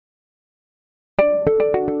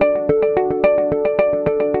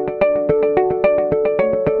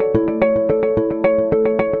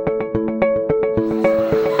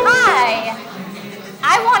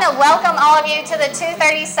welcome you to the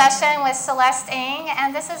 2:30 session with Celeste Ng,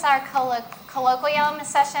 and this is our colloquium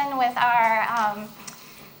session with our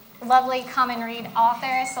lovely common read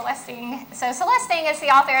author, Celeste Ng. So Celeste Ng is the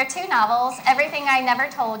author of two novels, Everything I Never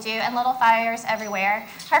Told You and Little Fires Everywhere.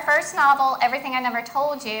 Her first novel, Everything I Never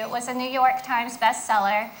Told You, was a New York Times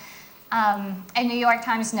bestseller, a New York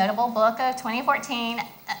Times notable book of 2014,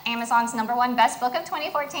 Amazon's #1 best book of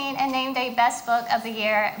 2014, and named a best book of the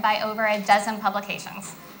year by over a dozen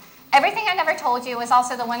publications. Everything I Never Told You was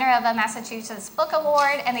also the winner of a Massachusetts Book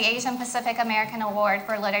Award and the Asian Pacific American Award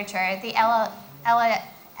for Literature, the ALA's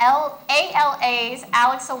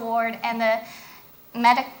Alex Award, and the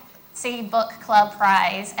Medici Book Club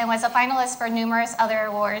Prize, and was a finalist for numerous other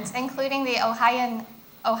awards, including the Ohioan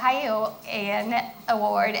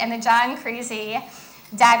Award and the John Creasy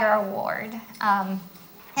Dagger Award.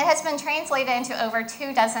 It has been translated into over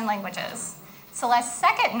 24 languages. Celeste's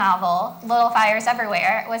second novel, Little Fires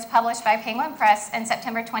Everywhere, was published by Penguin Press in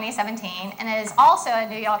September 2017, and it is also a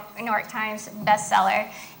New York Times bestseller,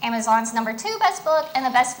 Amazon's #2 best book, and the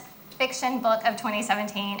best fiction book of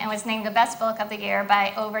 2017, and was named the best book of the year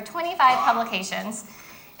by over 25 publications.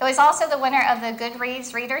 It was also the winner of the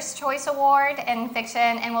Goodreads Reader's Choice Award in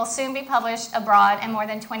fiction and will soon be published abroad in more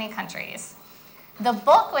than 20 countries. The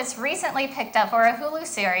book was recently picked up for a Hulu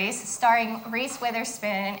series starring Reese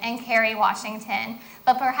Witherspoon and Kerry Washington,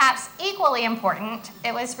 but perhaps equally important,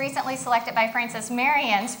 it was recently selected by Frances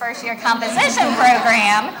Marion's first-year composition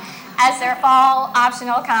program as their fall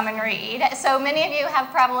optional common read. So many of you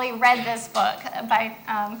have probably read this book by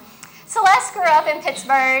Celeste grew up in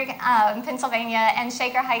Pittsburgh, Pennsylvania, and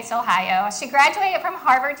Shaker Heights, Ohio. She graduated from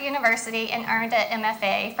Harvard University and earned an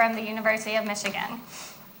MFA from the University of Michigan,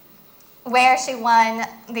 where she won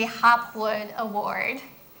the Hopwood Award.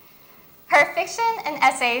 Her fiction and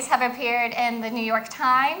essays have appeared in the New York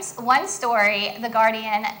Times, One Story, The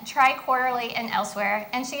Guardian, Tri-Quarterly, and elsewhere,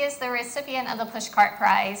 and she is the recipient of the Pushcart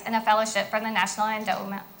Prize and a fellowship from the National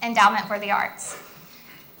Endowment for the Arts.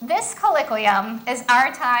 This colloquium is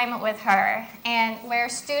our time with her, and where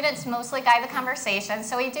students mostly guide the conversation.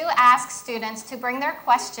 So we do ask students to bring their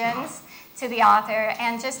questions to the author,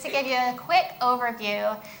 and just to give you a quick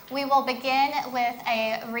overview, we will begin with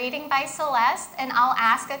a reading by Celeste, and I'll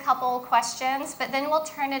ask a couple questions, but then we'll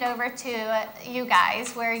turn it over to you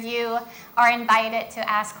guys, where you are invited to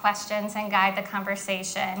ask questions and guide the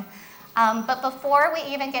conversation. But before we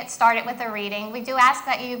even get started with the reading, we do ask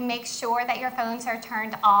that you make sure that your phones are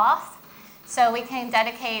turned off so we can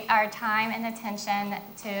dedicate our time and attention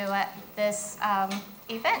to this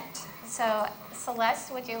event. So Celeste,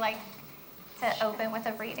 would you like to open with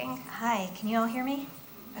a reading? Hi, can you all hear me?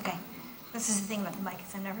 Okay, this is the thing about the mic,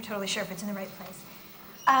 is I'm never totally sure if it's in the right place.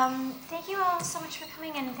 Thank you all so much for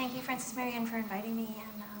coming, and thank you, Frances Marion, for inviting me,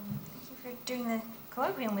 and thank you for doing the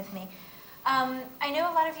colloquium with me. I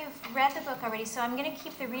know a lot of you have read the book already, so I'm going to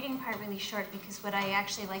keep the reading part really short, because what I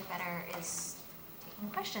actually like better is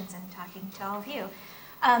taking questions and talking to all of you.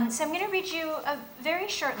 So I'm going to read you a very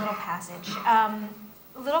short little passage.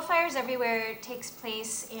 Little Fires Everywhere takes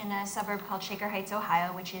place in a suburb called Shaker Heights,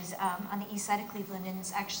 Ohio, which is on the east side of Cleveland, and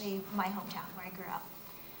is actually my hometown where I grew up.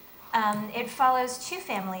 It follows two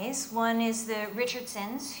families. One is the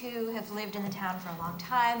Richardsons, who have lived in the town for a long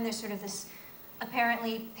time. They're sort of this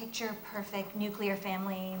apparently picture-perfect nuclear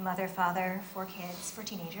family, mother, father, 4 kids, 4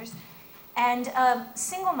 teenagers, and a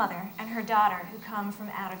single mother and her daughter who come from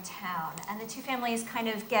out of town. And the two families kind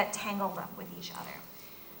of get tangled up with each other.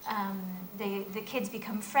 The kids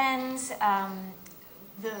become friends.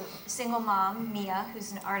 The single mom, Mia,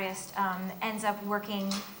 who's an artist, ends up working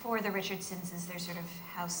for the Richardsons as their sort of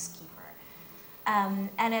housekeeper.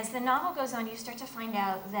 And as the novel goes on, you start to find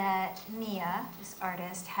out that Mia, this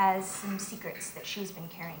artist, has some secrets that she's been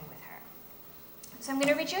carrying with her. So I'm going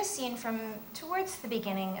to read you a scene from towards the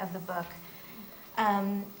beginning of the book,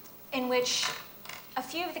 in which a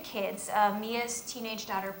few of the kids, Mia's teenage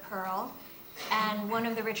daughter, Pearl, and one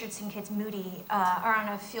of the Richardson kids, Moody, are on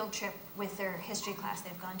a field trip with their history class.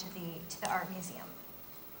 They've gone to the art museum.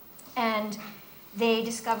 And they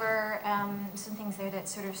discover some things there that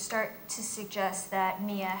sort of start to suggest that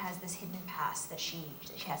Mia has this hidden past that she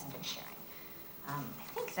hasn't been sharing.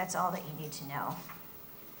 I think that's all that you need to know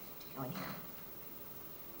to go in here.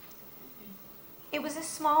 It was a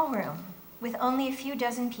small room with only a few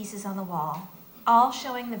dozen pieces on the wall, all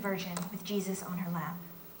showing the Virgin with Jesus on her lap.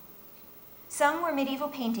 Some were medieval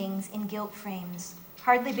paintings in gilt frames,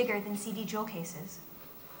 hardly bigger than CD jewel cases.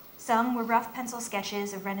 Some were rough pencil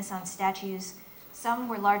sketches of Renaissance statues. Some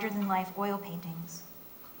were larger-than-life oil paintings.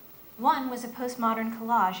 One was a postmodern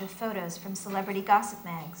collage of photos from celebrity gossip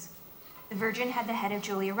mags. The Virgin had the head of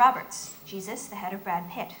Julia Roberts, Jesus the head of Brad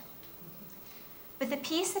Pitt. But the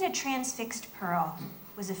piece that had transfixed Pearl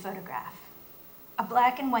was a photograph. A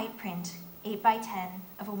black and white print, 8 by 10,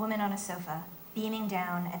 of a woman on a sofa, beaming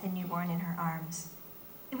down at the newborn in her arms.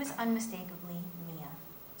 It was unmistakably Mia,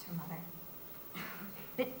 her mother.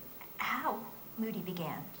 But how? Moody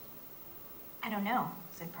began. I don't know,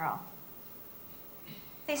 said Pearl.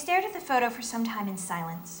 They stared at the photo for some time in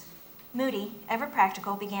silence. Moody, ever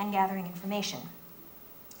practical, began gathering information.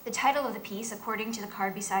 The title of the piece, according to the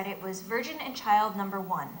card beside it, was Virgin and Child No. 1,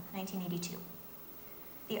 1982.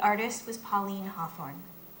 The artist was Pauline Hawthorne.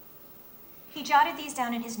 He jotted these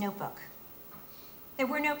down in his notebook. There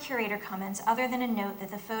were no curator comments other than a note that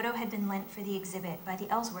the photo had been lent for the exhibit by the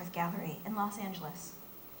Ellsworth Gallery in Los Angeles.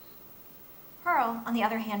 Pearl, on the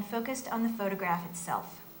other hand, focused on the photograph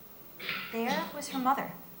itself. There was her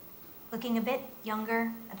mother, looking a bit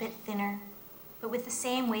younger, a bit thinner, but with the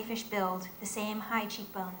same waifish build, the same high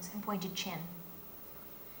cheekbones and pointed chin.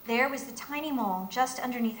 There was the tiny mole just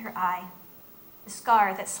underneath her eye, the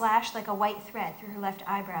scar that slashed like a white thread through her left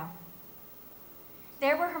eyebrow.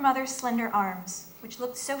 There were her mother's slender arms, which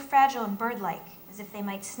looked so fragile and bird-like, as if they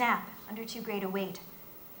might snap under too great a weight,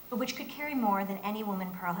 but which could carry more than any woman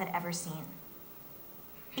Pearl had ever seen.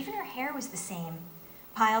 Even her hair was the same,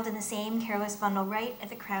 piled in the same careless bundle right at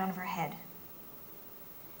the crown of her head.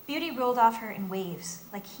 Beauty rolled off her in waves,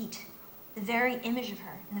 like heat. The very image of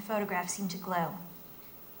her in the photograph seemed to glow.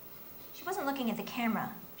 She wasn't looking at the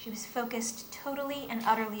camera. She was focused, totally and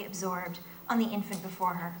utterly absorbed on the infant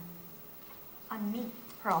before her. On me,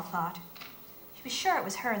 Pearl thought. She was sure it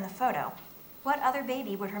was her in the photo. What other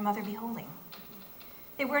baby would her mother be holding?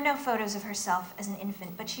 There were no photos of herself as an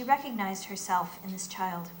infant, but she recognized herself in this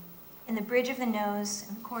child, in the bridge of the nose,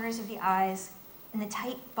 in the corners of the eyes, in the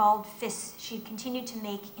tight, balled fists she had continued to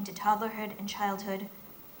make into toddlerhood and childhood,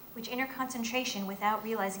 which inner concentration, without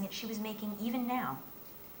realizing it, she was making even now.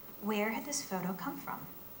 Where had this photo come from?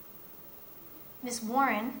 Miss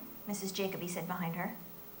Warren, Mrs. Jacoby said behind her.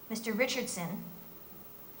 Mr. Richardson.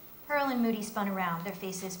 Pearl and Moody spun around, their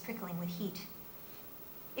faces prickling with heat.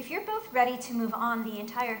 If you're both ready to move on, the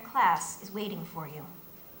entire class is waiting for you.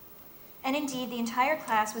 And indeed, the entire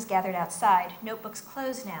class was gathered outside, notebooks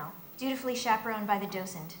closed now, dutifully chaperoned by the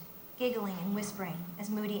docent, giggling and whispering as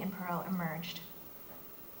Moody and Pearl emerged.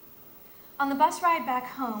 On the bus ride back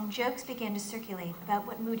home, jokes began to circulate about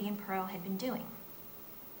what Moody and Pearl had been doing.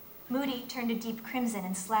 Moody turned a deep crimson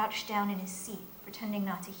and slouched down in his seat, pretending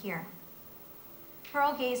not to hear.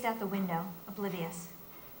 Pearl gazed out the window, oblivious.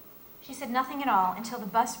 She said nothing at all until the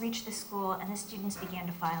bus reached the school and the students began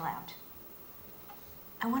to file out.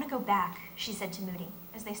 I want to go back, she said to Moody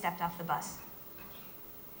as they stepped off the bus.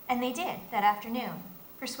 And they did that afternoon,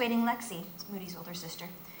 persuading Lexi, Moody's older sister,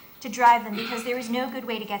 to drive them because there was no good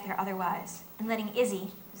way to get there otherwise, and letting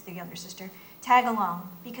Izzy, who's their younger sister, tag along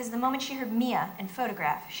because the moment she heard Mia and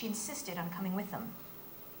photograph, she insisted on coming with them.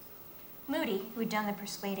 Moody, who had done the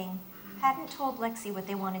persuading, hadn't told Lexi what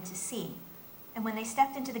they wanted to see, and when they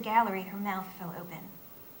stepped into the gallery, her mouth fell open.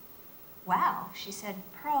 Wow, she said,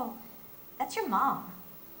 Pearl, that's your mom.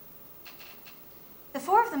 The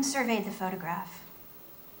four of them surveyed the photograph.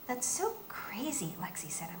 That's so crazy,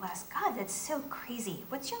 Lexi said at last. God, that's so crazy.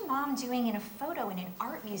 What's your mom doing in a photo in an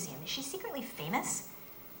art museum? Is she secretly famous?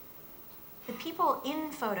 The people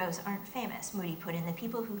in photos aren't famous, Moody put in. The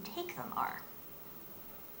people who take them are.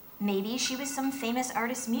 Maybe she was some famous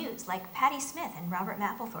artist muse like Patti Smith and Robert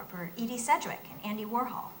Mapplethorpe or Edie Sedgwick and Andy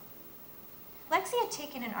Warhol. Lexi had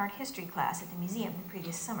taken an art history class at the museum the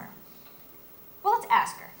previous summer. Well, let's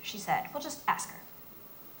ask her, she said. We'll just ask her.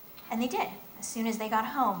 And they did, as soon as they got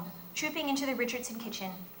home, trooping into the Richardson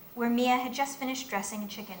kitchen, where Mia had just finished dressing a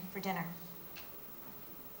chicken for dinner.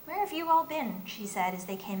 Where have you all been, she said as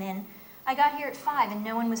they came in. I got here at 5 and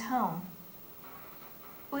no one was home.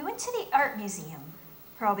 We went to the art museum,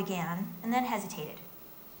 Pearl began, and then hesitated.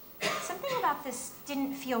 Something about this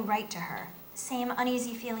didn't feel right to her, the same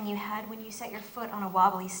uneasy feeling you had when you set your foot on a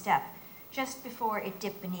wobbly step, just before it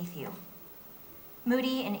dipped beneath you.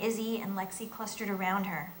 Moody and Izzy and Lexi clustered around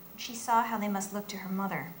her. She saw how they must look to her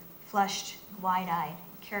mother, flushed, wide-eyed,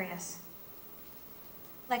 curious.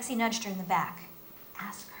 Lexi nudged her in the back.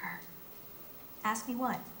 Ask her. Ask me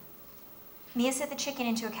what? Mia set the chicken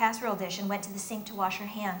into a casserole dish and went to the sink to wash her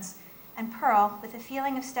hands, and Pearl, with a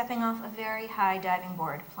feeling of stepping off a very high diving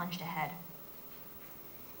board, plunged ahead.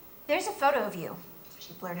 There's a photo of you,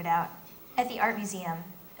 she blurted out, at the art museum.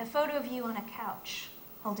 A photo of you on a couch,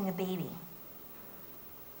 holding a baby.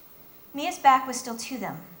 Mia's back was still to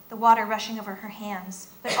them, the water rushing over her hands,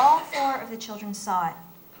 but all four of the children saw it,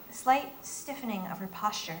 a slight stiffening of her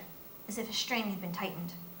posture, as if a string had been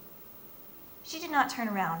tightened. She did not turn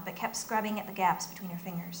around, but kept scrubbing at the gaps between her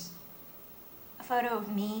fingers. A photo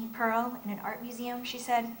of me, Pearl, in an art museum, she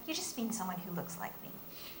said. You just mean someone who looks like me.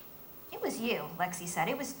 It was you, Lexi said.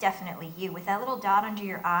 It was definitely you, with that little dot under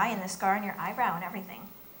your eye and the scar on your eyebrow and everything.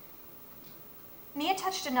 Mia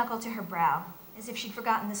touched a knuckle to her brow, as if she'd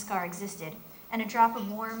forgotten the scar existed, and a drop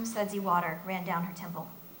of warm, sudsy water ran down her temple.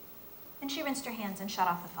 Then she rinsed her hands and shut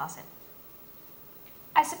off the faucet.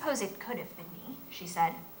 I suppose it could have been me, she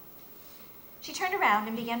said. She turned around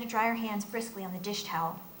and began to dry her hands briskly on the dish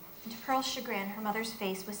towel, and to Pearl's chagrin, her mother's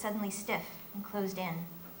face was suddenly stiff and closed in.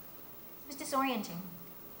 It was disorienting,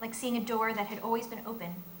 like seeing a door that had always been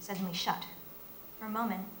open suddenly shut. For a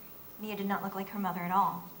moment, Mia did not look like her mother at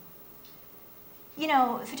all. You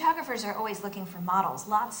know, photographers are always looking for models.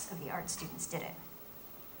 Lots of the art students did it.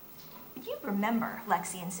 But you remember,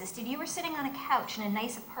 Lexi insisted, you were sitting on a couch in a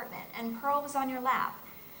nice apartment, and Pearl was on your lap.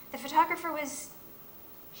 The photographer was...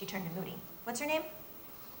 She turned to Moody. What's her name?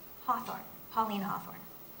 Hawthorne. Pauline Hawthorne.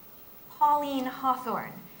 Pauline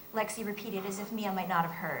Hawthorne, Lexi repeated as if Mia might not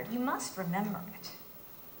have heard. You must remember it.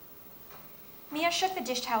 Mia shook the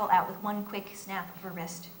dish towel out with one quick snap of her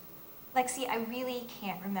wrist. Lexi, I really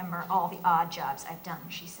can't remember all the odd jobs I've done,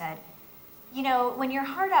 she said. You know, when you're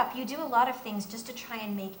hard up, you do a lot of things just to try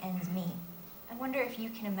and make ends meet. I wonder if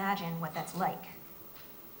you can imagine what that's like.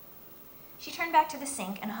 She turned back to the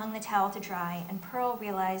sink and hung the towel to dry, and Pearl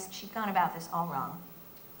realized she'd gone about this all wrong.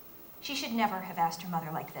 She should never have asked her mother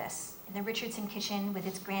like this. In the Richardson kitchen, with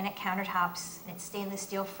its granite countertops, and its stainless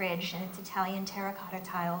steel fridge, and its Italian terracotta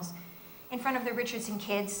tiles, in front of the Richardson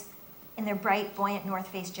kids, in their bright, buoyant North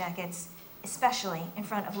Face jackets, especially in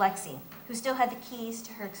front of Lexi, who still had the keys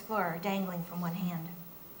to her Explorer dangling from one hand.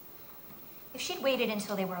 If she'd waited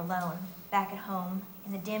until they were alone, back at home,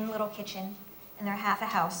 in the dim little kitchen, in their half a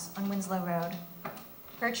house on Winslow Road,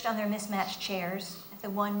 perched on their mismatched chairs, at the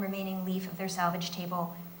one remaining leaf of their salvage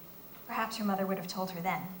table, perhaps her mother would have told her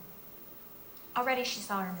then. Already she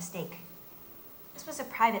saw her mistake. This was a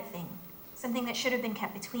private thing, something that should have been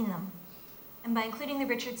kept between them. And by including the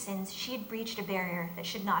Richardsons, she had breached a barrier that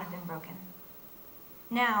should not have been broken.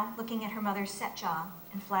 Now, looking at her mother's set jaw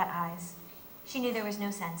and flat eyes, she knew there was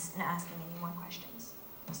no sense in asking any more questions.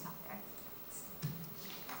 We'll stop there.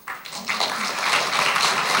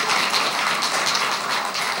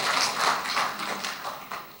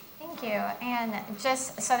 Thank you. And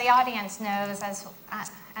just so the audience knows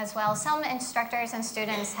as well, some instructors and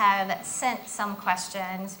students have sent some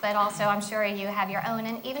questions, but also I'm sure you have your own.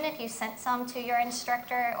 And even if you sent some to your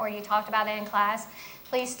instructor or you talked about it in class,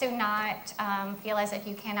 please do not feel as if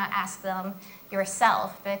you cannot ask them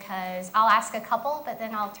yourself, because I'll ask a couple, but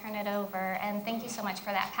then I'll turn it over. And thank you so much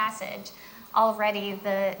for that passage. Already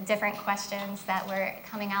the different questions that were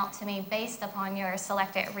coming out to me based upon your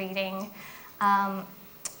selected reading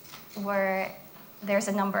there's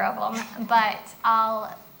a number of them, but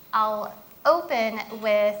I'll open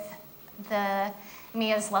with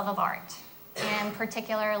Mia's love of art, and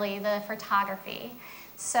particularly the photography.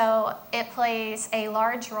 So it plays a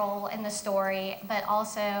large role in the story, but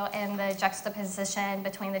also in the juxtaposition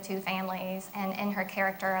between the two families and in her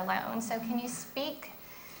character alone. So can you speak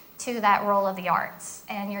to that role of the arts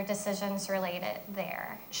and your decisions related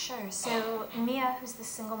there? Sure. So Mia, who's the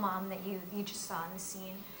single mom that you just saw in the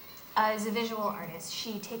scene, is a visual artist.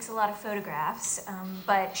 She takes a lot of photographs,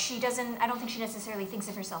 but I don't think she necessarily thinks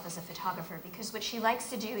of herself as a photographer, because what she likes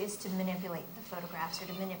to do is to manipulate the photographs or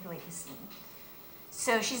to manipulate the scene.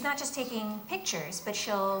 So she's not just taking pictures, but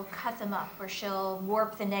she'll cut them up, or she'll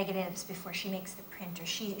warp the negatives before she makes the print, or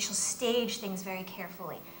she'll stage things very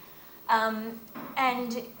carefully.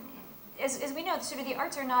 And as we know, sort of the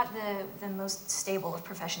arts are not the most stable of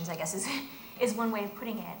professions, I guess, is one way of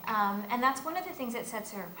putting it. And that's one of the things that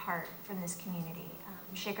sets her apart from this community.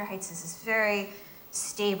 Shaker Heights is this very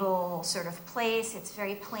stable sort of place. It's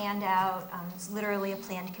very planned out. It's literally a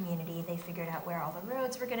planned community. They figured out where all the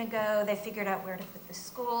roads were going to go. They figured out where to put the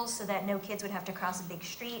schools so that no kids would have to cross a big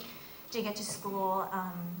street to get to school.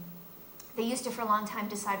 They used to, for a long time,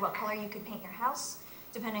 decide what color you could paint your house,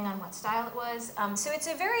 depending on what style it was. So it's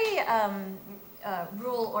a very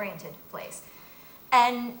rule-oriented place.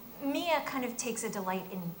 And Mia kind of takes a delight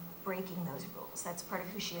in breaking those rules. That's part of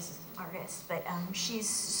who she is as an artist, but she's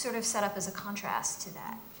sort of set up as a contrast to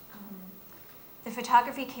that. The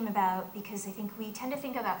photography came about because I think we tend to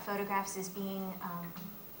think about photographs as being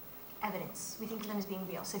evidence. We think of them as being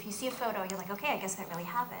real. So if you see a photo, you're like, okay, I guess that really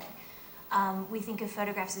happened. We think of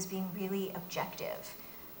photographs as being really objective.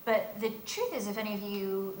 But the truth is, if any of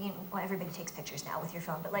you, well, everybody takes pictures now with your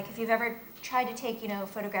phone, but like if you've ever tried to take,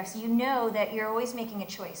 photographs, you know that you're always making a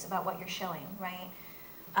choice about what you're showing, right?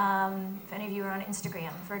 If any of you are on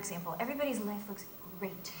Instagram, for example, everybody's life looks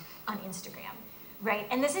great on Instagram. right?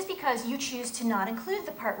 And this is because you choose to not include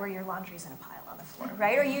the part where your laundry's in a pile on the floor,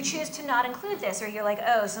 right? Or you choose to not include this, or you're like,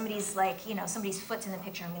 oh, somebody's like, you know, somebody's foot's in the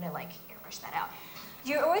picture, I'm gonna like airbrush that out.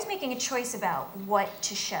 You're always making a choice about what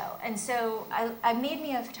to show. And so I made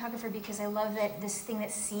me a photographer because I love that this thing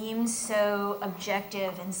that seems so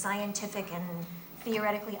objective and scientific and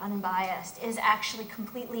theoretically unbiased is actually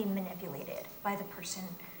completely manipulated by the person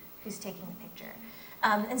who's taking the picture.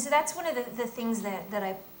 And so that's one of the things that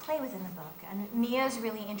I play with in the book. And Mia's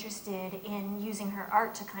really interested in using her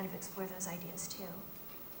art to kind of explore those ideas too.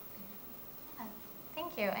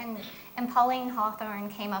 Thank you. And Pauline Hawthorne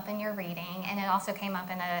came up in your reading, and it also came up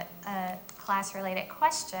in a class-related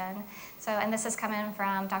question. So, and this is coming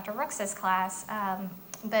from Dr. Rooks's class.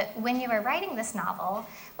 But when you were writing this novel,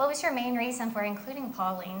 what was your main reason for including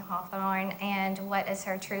Pauline Hawthorne, and what is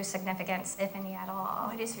her true significance, if any at all?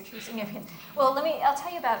 What is her true significance? Well, I'll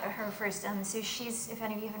tell you about her first. So she's, if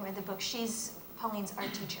any of you haven't read the book, she's Pauline's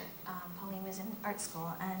art teacher. Pauline was in art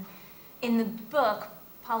school, and in the book,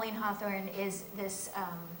 Pauline Hawthorne is this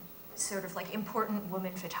sort of like important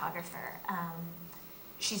woman photographer.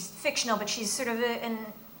 She's fictional, but she's sort of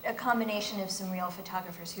a combination of some real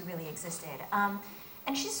photographers who really existed.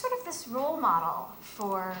 And she's sort of this role model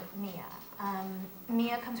for Mia.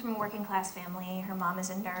 Mia comes from a working class family. Her mom is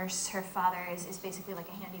a nurse. Her father is basically like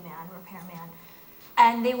a handyman, repairman.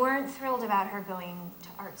 And they weren't thrilled about her going to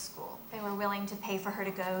art school. They were willing to pay for her to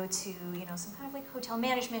go to, you know, some kind of like hotel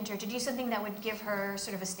management or to do something that would give her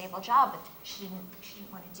sort of a stable job, but she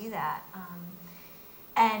didn't want to do that.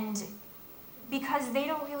 And because they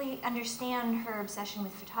don't really understand her obsession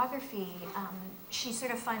with photography, she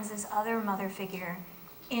sort of finds this other mother figure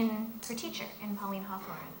in her teacher, in Pauline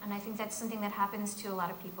Hawthorne. And I think that's something that happens to a lot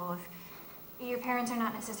of people. If your parents are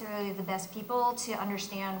not necessarily the best people to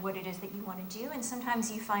understand what it is that you want to do, and sometimes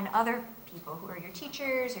you find other people who are your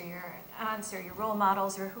teachers or your aunts or your role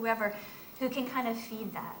models or whoever who can kind of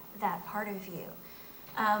feed that part of you.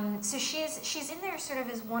 So she's in there sort of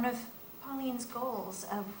as one of Pauline's goals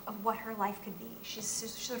of what her life could be. She's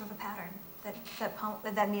sort of a pattern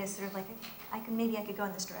that Mia's sort of like, maybe I could go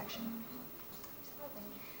in this direction.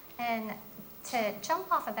 And to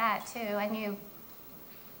jump off of that too, I knew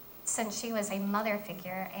since she was a mother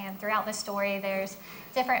figure, and throughout the story there's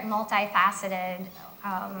different multifaceted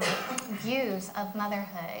views of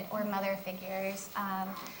motherhood or mother figures,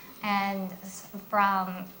 and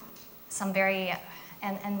from some very,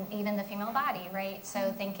 and even the female body, right?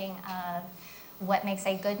 So thinking of what makes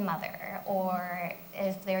a good mother, or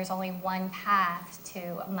if there's only one path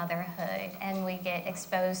to motherhood, and we get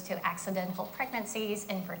exposed to accidental pregnancies,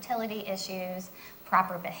 infertility issues,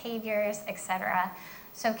 proper behaviors, etc.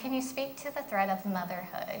 So can you speak to the thread of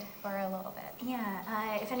motherhood for a little bit?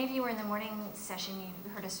 Yeah, if any of you were in the morning session,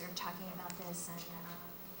 you heard us sort of talking about this,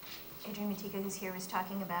 and Adrian Matika, who's here, was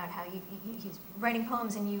talking about how he's writing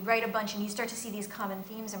poems, and you write a bunch, and you start to see these common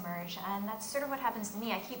themes emerge, and that's sort of what happens to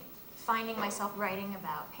me. I keep finding myself writing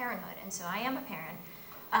about parenthood, and so I am a parent.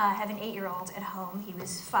 I have an 8-year-old at home. He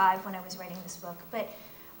was 5 when I was writing this book, but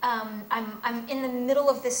I'm in the middle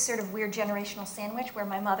of this sort of weird generational sandwich where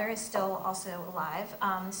my mother is still also alive.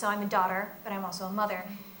 So I'm a daughter, but I'm also a mother.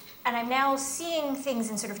 And I'm now seeing things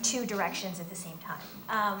in sort of 2 directions at the same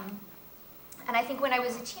time. And I think when I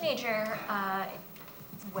was a teenager,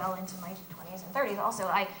 well into my 20s and 30s also,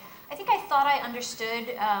 I think I thought I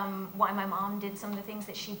understood why my mom did some of the things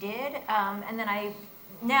that she did. And then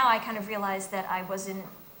now I kind of realized that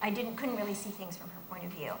couldn't really see things from her point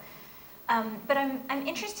of view. But I'm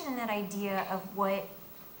interested in that idea of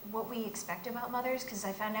what we expect about mothers, because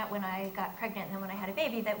I found out when I got pregnant and then when I had a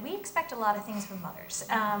baby that we expect a lot of things from mothers.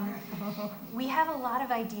 We have a lot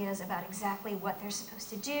of ideas about exactly what they're supposed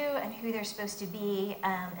to do and who they're supposed to be,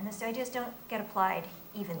 and those ideas don't get applied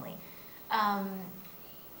evenly.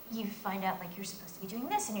 You find out like you're supposed to be doing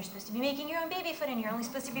this, and you're supposed to be making your own baby food, and you're only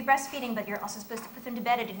supposed to be breastfeeding, but you're also supposed to put them to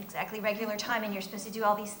bed at an exactly regular time, and you're supposed to do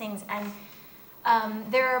all these things. And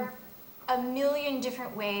there are a million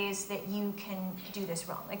different ways that you can do this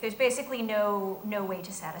wrong. Like there's basically no way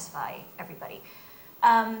to satisfy everybody.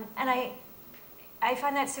 And I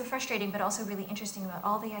find that so frustrating, but also really interesting about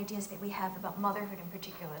all the ideas that we have about motherhood in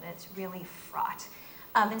particular, that's really fraught.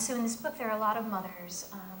 And so in this book, there are a lot of mothers,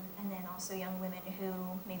 and then also young women who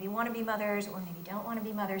maybe want to be mothers or maybe don't want to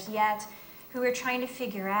be mothers yet, who are trying to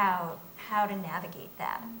figure out how to navigate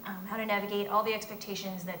that, how to navigate all the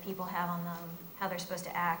expectations that people have on them, how they're supposed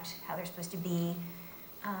to act, how they're supposed to be,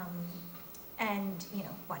 and you know,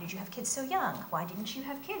 why did you have kids so young? Why didn't you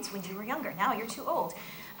have kids when you were younger? Now you're too old.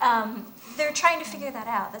 They're trying to figure that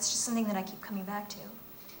out. That's just something that I keep coming back to.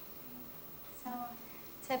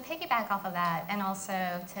 So to piggyback off of that, and also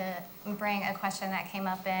to bring a question that came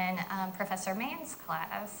up in Professor Mann's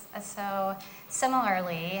class. So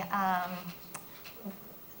similarly,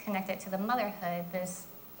 connected to the motherhood, this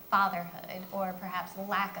fatherhood, or perhaps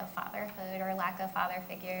lack of fatherhood or lack of father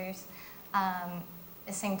figures,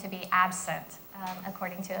 seem to be absent,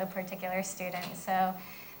 according to a particular student. So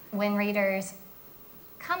when readers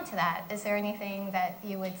come to that, is there anything that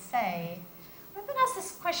you would say? I've been asked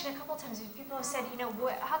this question a couple times. People have said, you know,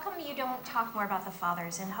 how come you don't talk more about the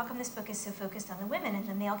fathers, and how come this book is so focused on the women and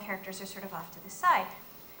the male characters are sort of off to the side?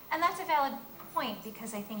 And that's a valid point,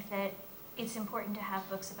 because I think that it's important to have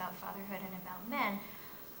books about fatherhood and about men.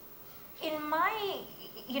 In my,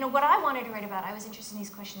 you know, what I wanted to write about, I was interested in these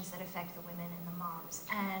questions that affect the women and the moms.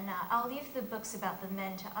 And I'll leave the books about the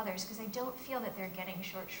men to others, because I don't feel that they're getting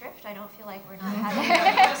short shrift. I don't feel like we're not having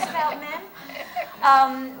books about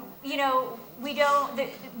men. You know, we don't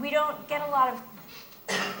get a lot of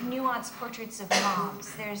nuanced portraits of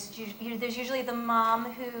moms. There's usually the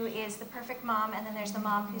mom who is the perfect mom, and then there's the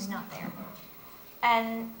mom who's not there.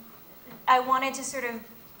 And I wanted to sort of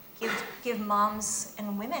give moms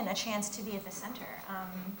and women a chance to be at the center.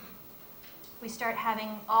 We start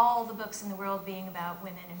having all the books in the world being about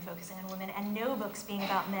women and focusing on women, and no books being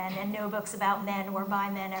about men, and no books about men or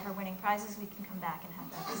by men ever winning prizes. We can come back and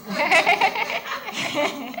have that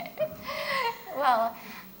discussion. Well,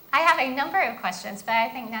 I have a number of questions, but I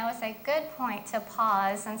think now is a good point to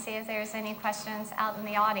pause and see if there's any questions out in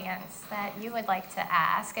the audience that you would like to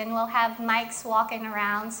ask. And we'll have mics walking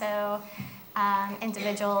around so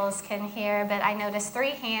individuals can hear, but I noticed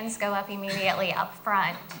 3 hands go up immediately up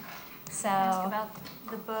front. So ask about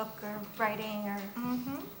the book or writing or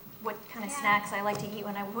what kind of snacks I like to eat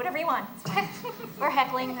when whatever you want. It's fine. Or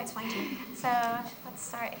heckling, that's fine too. So let's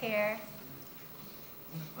start here.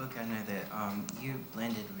 In the book, I know that you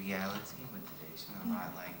blended reality with fiction a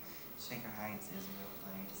lot, like Shaker Heights is a real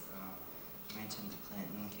place. You mentioned the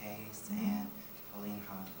Clinton case and Pauline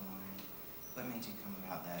Hawthorne. What made you come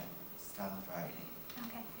about that style of writing?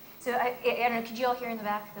 Okay. So I don't know, could you all hear in the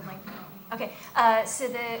back? The mic? Okay. So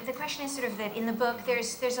the question is sort of that in the book,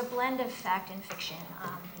 there's a blend of fact and fiction.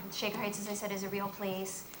 Shaker Heights, as I said, is a real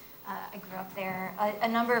place. I grew up there. A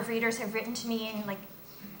number of readers have written to me in like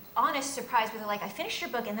honest surprise, where they're like, I finished your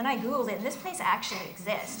book and then I Googled it and this place actually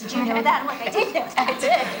exists. Did you know that? I'm like, I did know that.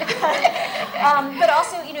 I did. But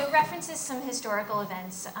also, you know, references some historical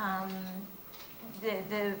events.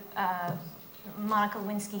 The Monica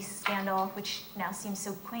Lewinsky scandal, which now seems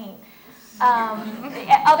so quaint.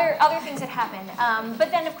 Other things that happened.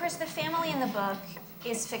 But then, of course, the family in the book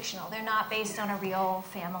is fictional. They're not based on a real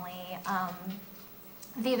family.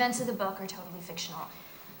 The events of the book are totally fictional.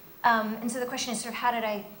 And so the question is sort of, how did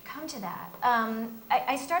I come to that?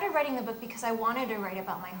 I started writing the book because I wanted to write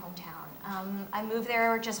about my hometown. I moved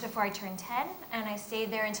there just before I turned 10, and I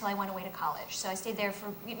stayed there until I went away to college. So I stayed there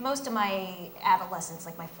for most of my adolescence,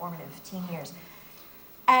 like my formative teen years.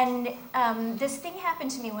 And this thing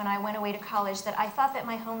happened to me when I went away to college that I thought that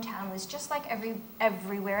my hometown was just like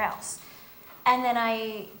everywhere else. And then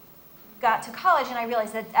I got to college and I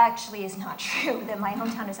realized that actually is not true, that my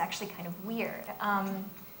hometown is actually kind of weird.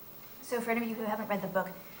 So for any of you who haven't read the book,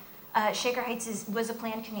 Shaker Heights was a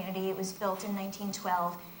planned community. It was built in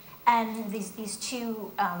 1912. And these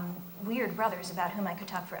 2 weird brothers, about whom I could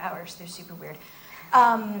talk for hours, they're super weird,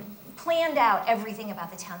 planned out everything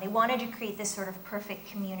about the town. They wanted to create this sort of perfect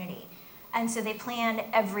community. And so they planned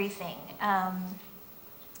everything.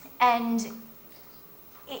 And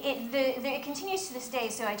it continues to this day.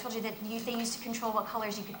 So I told you that they used to control what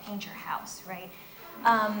colors you could paint your house, right?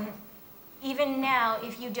 Even now,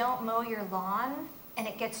 if you don't mow your lawn and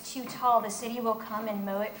it gets too tall, the city will come and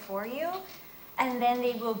mow it for you. And then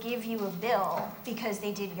they will give you a bill because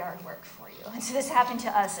they did yard work for you. And so this happened to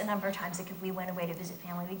us a number of times. Like if we went away to visit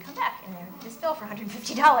family, we'd come back and there'd be this bill for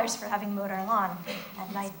 $150 for having mowed our lawn.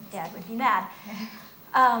 And my dad would be mad.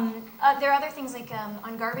 There are other things like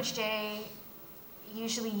on garbage day,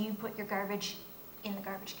 usually you put your garbage in the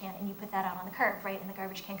garbage can and you put that out on the curb, right? And the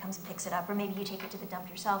garbage can comes and picks it up, or maybe you take it to the dump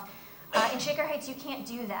yourself. In Shaker Heights, you can't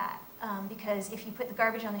do that because if you put the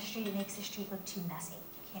garbage on the street, it makes the street look too messy.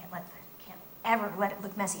 You can't ever let it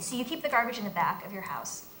look messy. So you keep the garbage in the back of your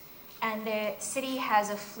house. And the city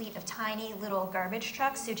has a fleet of tiny little garbage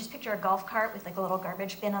trucks. So just picture a golf cart with like a little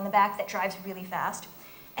garbage bin on the back that drives really fast.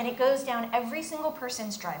 And it goes down every single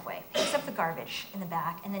person's driveway, picks up the garbage in the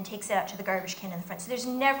back, and then takes it out to the garbage can in the front. So there's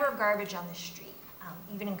never garbage on the street,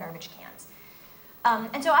 even in garbage cans.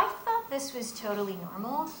 And so I thought this was totally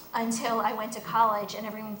normal until I went to college and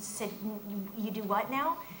everyone said, you do what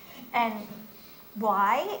now? And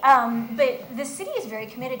why? But the city is very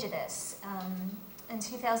committed to this. in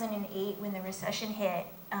 2008, when the recession hit,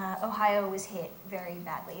 Ohio was hit very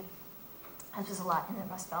badly. This was a lot in the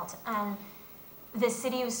Rust Belt. And the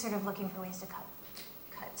city was sort of looking for ways to cut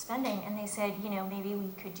spending. And they said, you know, maybe we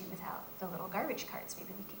could do without the little garbage carts.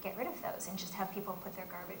 Maybe we could get rid of those and just have people put their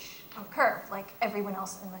garbage on the curb, like everyone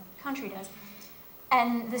else in the country does.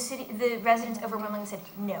 And the residents overwhelmingly said,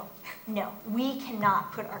 no, no, we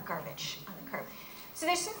cannot put our garbage on the curb. So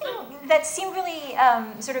there's something that seemed really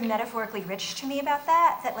sort of metaphorically rich to me about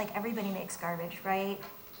that like everybody makes garbage, right?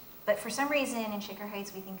 But for some reason in Shaker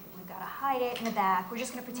Heights, we think we've got to hide it in the back. We're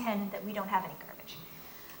just going to pretend that we don't have any garbage.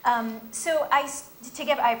 So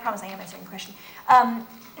I promise I am answering the question.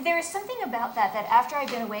 There is something about that after I'd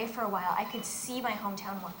been away for a while, I could see my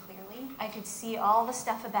hometown more clearly. I could see all the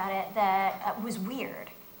stuff about it that was weird,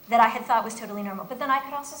 that I had thought was totally normal. But then I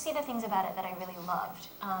could also see the things about it that I really loved.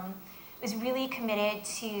 I was really committed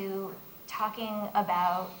to talking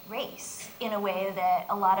about race in a way that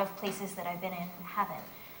a lot of places that I've been in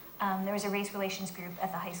haven't. There was a race relations group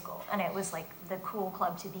at the high school, and it was like the cool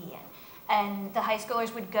club to be in. And the high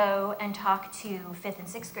schoolers would go and talk to 5th and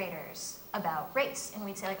 6th graders about race. And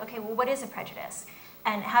we'd say, like, okay, well, what is a prejudice?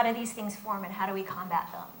 And how do these things form, and how do we combat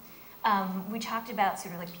them? We talked about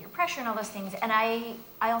sort of like peer pressure and all those things, and I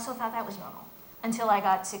also thought that was normal. Until I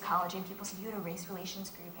got to college and people said, you had a race relations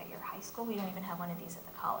group at your high school? We don't even have one of these at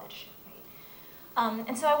the college, right?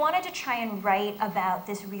 And so I wanted to try and write about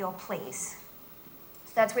this real place.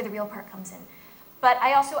 So that's where the real part comes in. But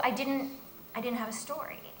I didn't have a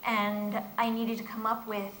story. And I needed to come up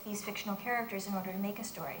with these fictional characters in order to make a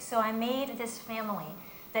story. So I made this family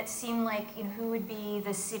that seemed like, you know, who would be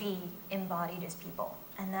the city embodied as people.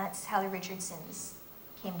 And that's how the Richardsons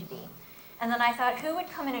came to be. And then I thought, who would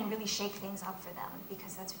come in and really shake things up for them?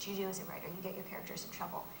 Because that's what you do as a writer, you get your characters in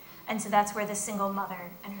trouble. And so that's where the single mother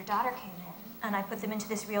and her daughter came in. And I put them into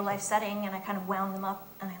this real life setting, and I kind of wound them up,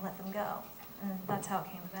 and I let them go. And that's how it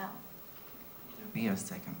came about. There'll be a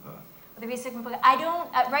second book. There'll be a second book. I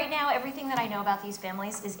don't, right now, everything that I know about these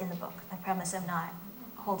families is in the book. I promise I'm not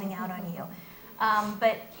holding out on you.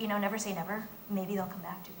 But, you know, never say never. Maybe they'll come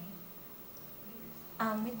back to me.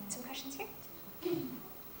 We have some questions here?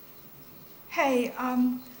 Hey,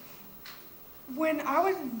 when I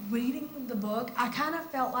was reading the book, I kind of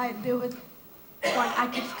felt like there was, like I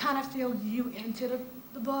could kind of feel you into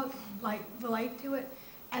the book, like relate to it.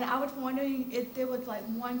 And I was wondering if there was like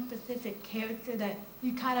one specific character that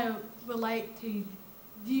you kind of relate to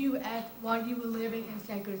you as while you were living in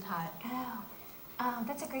Sacred Heights. Oh,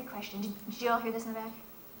 that's a great question. Did you all hear this in the back?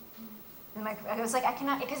 The microphone. I was like, I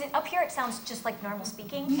cannot, because up here it sounds just like normal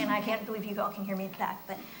speaking, and I can't believe you all can hear me in the back.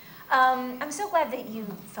 But I'm so glad that you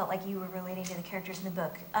felt like you were relating to the characters in the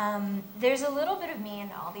book. There's a little bit of me in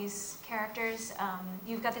all these characters.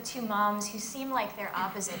 You've got the two moms who seem like they're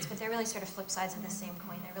opposites, but they're really sort of flip sides of the same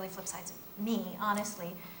coin. They're really flip sides of me,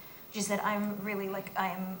 honestly. Which is that I'm really like,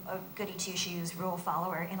 I'm a goody two-shoes rule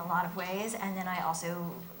follower in a lot of ways, and then I also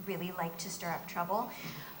really like to stir up trouble.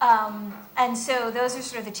 And so those are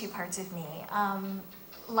sort of the two parts of me.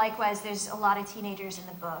 Likewise, there's a lot of teenagers in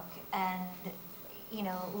the book, and you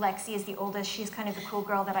know, Lexi is the oldest. She's kind of the cool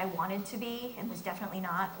girl that I wanted to be, and was definitely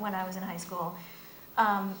not when I was in high school.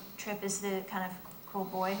 Tripp is the kind of cool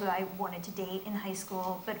boy who I wanted to date in high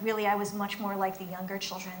school, but really I was much more like the younger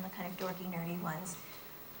children, the kind of dorky, nerdy ones.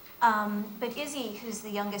 But Izzy, who's the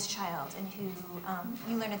youngest child, and who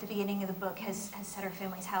you learn at the beginning of the book has set her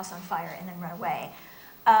family's house on fire and then run away,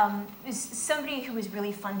 is somebody who was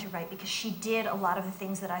really fun to write because she did a lot of the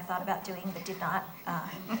things that I thought about doing but did not.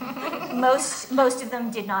 Most of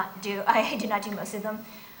them did not do. I did not do most of them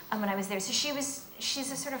when I was there. So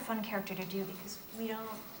she's a sort of fun character to do because we don't.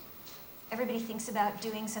 Everybody thinks about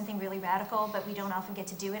doing something really radical, but we don't often get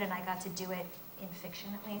to do it, and I got to do it in fiction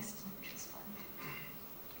at least, which was fun.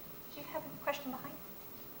 Do you have a question behind?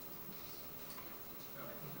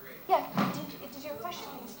 Yeah. Did you have a question?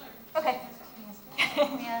 Okay.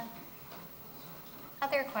 Yeah.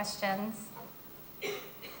 Other questions?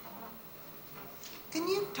 Can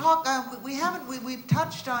you talk, we've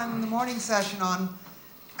touched on in the morning session on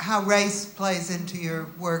how race plays into your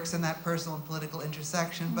works and that personal and political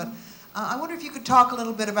intersection, but I wonder if you could talk a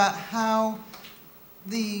little bit about how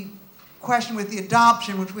the question with the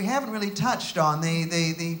adoption, which we haven't really touched on,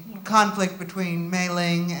 the conflict between Mei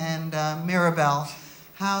Ling and Mirabelle,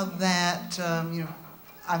 how that, you know,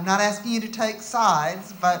 I'm not asking you to take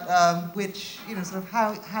sides, but which, you know, sort of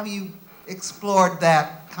how you explored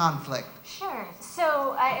that conflict. Sure.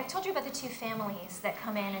 So I've told you about the two families that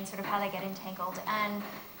come in and sort of how they get entangled. And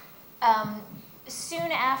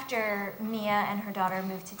soon after Mia and her daughter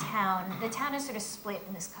moved to town, the town is sort of split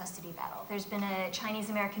in this custody battle. There's been a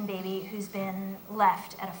Chinese-American baby who's been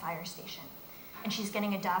left at a fire station, and she's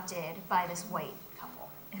getting adopted by this white couple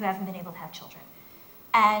who haven't been able to have children.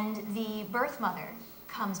 And the birth mother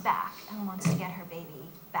comes back and wants to get her baby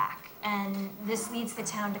back. And this leads the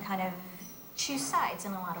town to kind of choose sides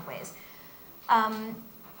in a lot of ways.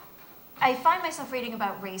 I find myself reading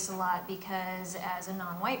about race a lot because as a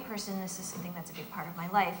non-white person, this is something that's a big part of my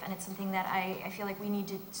life, and it's something that I feel like we need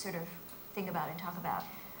to sort of think about and talk about.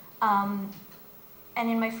 And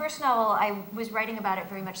in my first novel, I was writing about it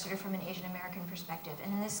very much sort of from an Asian American perspective,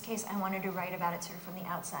 and in this case, I wanted to write about it sort of from the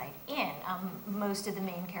outside in. Most of the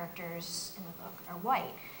main characters in the book are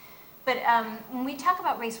white. But when we talk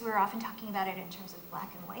about race, we're often talking about it in terms of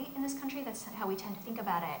black and white in this country. That's how we tend to think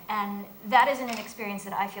about it. And that isn't an experience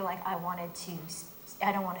that I feel like I don't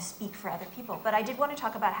want to speak for other people. But I did want to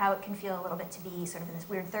talk about how it can feel a little bit to be sort of in this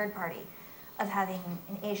weird third party of having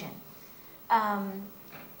an Asian.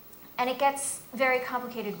 And it gets very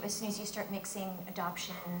complicated as soon as you start mixing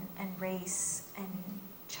adoption and race and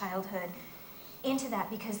childhood into that,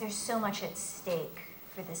 because there's so much at stake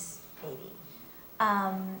for this baby.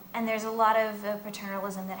 And there's a lot of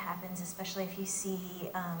paternalism that happens, especially if you see,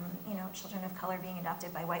 children of color being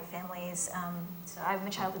adopted by white families. So I'm a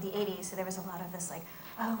child of the 80s, so there was a lot of this like,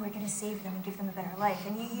 oh, we're going to save them and give them a better life.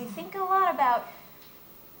 And you think a lot about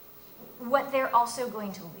what they're also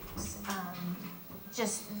going to lose.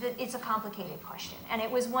 It's a complicated question. And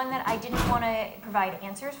it was one that I didn't want to provide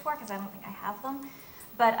answers for, because I don't think I have them.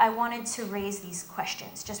 But I wanted to raise these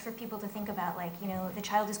questions, just for people to think about, like, the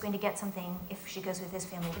child is going to get something if she goes with this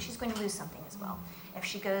family, but she's going to lose something as well. If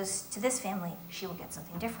she goes to this family, she will get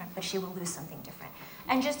something different, but she will lose something different.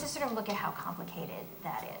 And just to sort of look at how complicated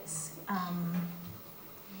that is.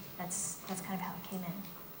 That's kind of how it came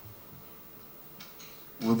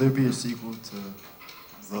in. Will there be a sequel to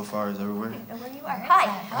Little Fires Everywhere? I don't know where you are. Hi.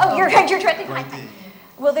 Oh, you're directly behind me.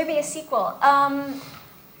 Will there be a sequel?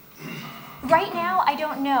 Right now, I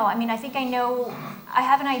don't know. I mean, I think I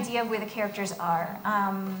have an idea of where the characters are.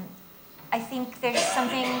 I think there's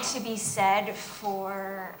something to be said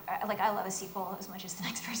for, I love a sequel as much as the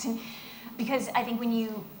next person, because I think when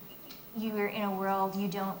you're in a world, you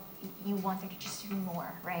want there to just be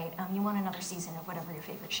more, right? You want another season of whatever your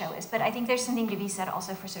favorite show is. But I think there's something to be said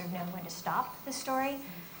also for sort of knowing when to stop the story.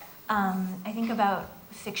 I think about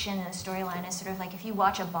fiction and a storyline as sort of like if you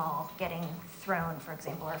watch a ball getting thrown, for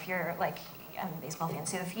example, or if you're like, I'm a baseball fan,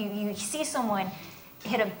 so if you see someone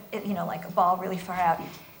hit a ball really far out,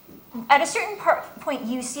 at a certain point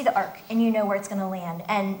you see the arc and you know where it's going to land,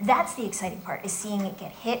 and that's the exciting part, is seeing it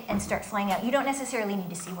get hit and start flying out. You don't necessarily need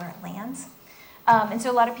to see where it lands. And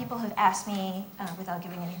so a lot of people have asked me, without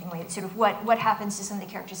giving anything away, sort of what happens to some of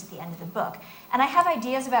the characters at the end of the book. And I have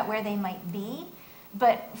ideas about where they might be,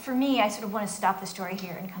 but for me, I sort of want to stop the story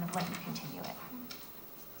here and kind of let them continue it.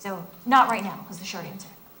 So not right now, was the short answer.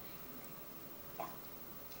 Yeah.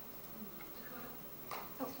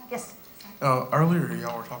 Oh, yes. Earlier,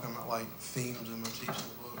 y'all were talking about like themes and motifs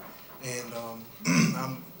in the book,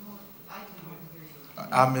 and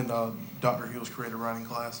I'm in Dr. Hill's creative writing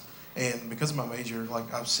class, and because of my major,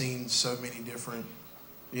 like I've seen so many different,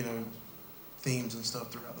 themes and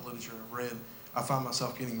stuff throughout the literature I've read. I find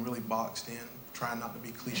myself getting really boxed in, trying not to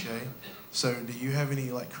be cliche. So, do you have any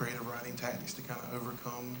like creative writing tactics to kind of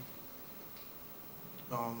overcome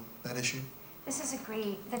that issue? That's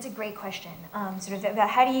a great question. Sort of about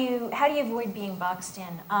how do you avoid being boxed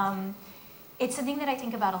in? It's something that I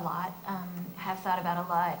think about a lot, have thought about a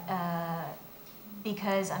lot,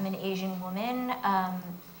 because I'm an Asian woman.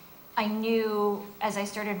 I knew as I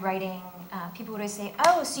started writing, people would always say,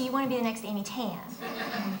 "Oh, so you want to be the next Amy Tan?"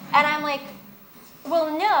 And I'm like,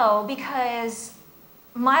 well, no, because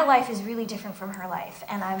my life is really different from her life,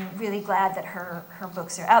 and I'm really glad that her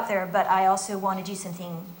books are out there, but I also want to do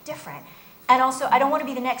something different. And also, I don't want to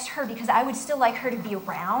be the next her, because I would still like her to be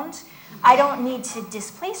around. I don't need to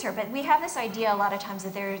displace her, but we have this idea a lot of times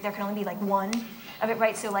that there can only be like one of it,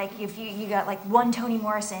 right? So like if you got like one Toni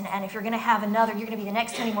Morrison, and if you're going to have another, you're going to be the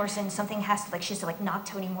next Toni Morrison, something has to, like, she has to like knock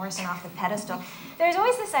Toni Morrison off the pedestal. There's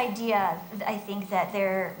always this idea, I think, that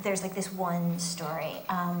there's like this one story.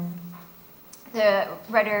 The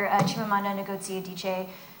writer Chimamanda Ngozi Adichie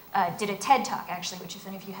did a TED Talk, actually, which if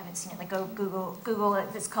any of you haven't seen it, like go Google it.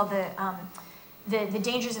 It's called the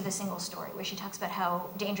Dangers of the Single Story, where she talks about how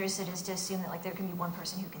dangerous it is to assume that like there can be one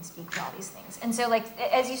person who can speak for all these things. And so like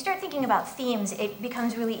as you start thinking about themes, it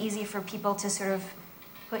becomes really easy for people to sort of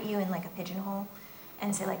put you in like a pigeonhole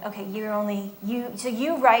and say like, okay, so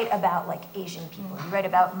you write about like Asian people, you write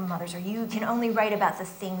about mothers, or you can only write about the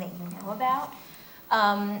thing that you know about.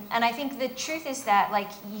 And I think the truth is that, like,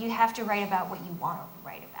 you have to write about what you want to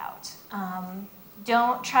write about.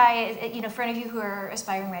 Don't try, for any of you who are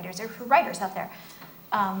aspiring writers or who are writers out there,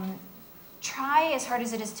 try as hard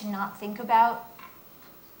as it is to not think about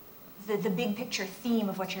the big picture theme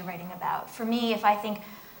of what you're writing about. For me, if I think,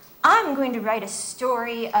 I'm going to write a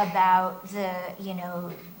story about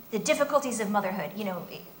the difficulties of motherhood,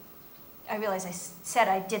 I realize I said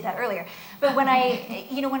I did that earlier, but when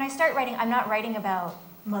I start writing, I'm not writing about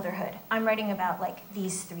motherhood. I'm writing about, like,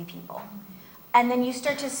 these three people. And then you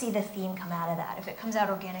start to see the theme come out of that. If it comes out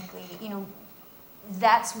organically,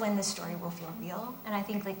 that's when the story will feel real. And I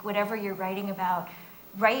think, like, whatever you're writing about,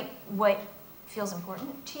 write what feels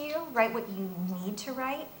important to you, write what you need to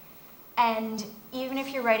write. And even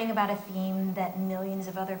if you're writing about a theme that millions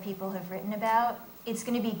of other people have written about, it's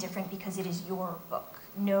going to be different because it is your book.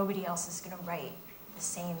 Nobody else is going to write the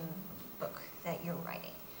same book that you're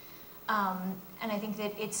writing. And I think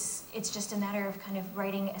that it's just a matter of kind of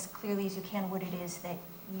writing as clearly as you can what it is that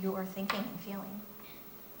you're thinking and feeling.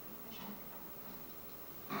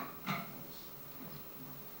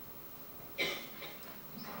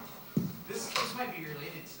 This might be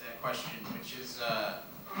related to that question, which is, I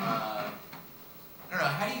don't know,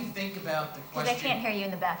 how do you think about the question? Because I can't hear you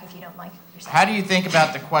in the back if you don't like yourself. How do you think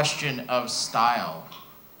about the question of style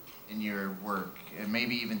in your work? And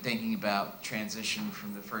maybe even thinking about transition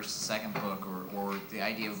from the first to second book, or the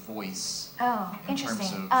idea of voice. Oh,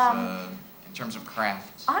 interesting. In terms of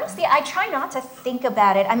craft. Honestly, I try not to think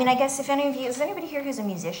about it. I mean, I guess if any of you, is anybody here who's a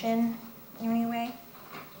musician in any way?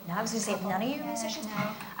 No, I was going to say, none of you are musicians?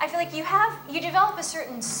 No. I feel like you develop a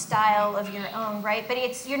certain style of your own, right? But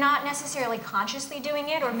you're not necessarily consciously doing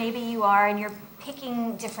it, or maybe you are, and you're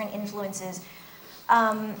picking different influences.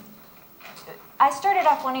 I started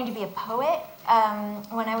off wanting to be a poet.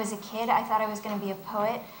 When I was a kid, I thought I was going to be a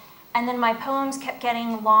poet. And then my poems kept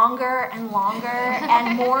getting longer and longer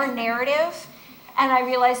and more narrative. And I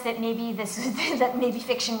realized that maybe maybe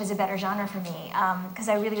fiction was a better genre for me, because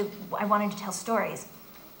I wanted to tell stories.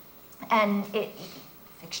 And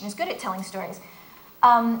fiction is good at telling stories.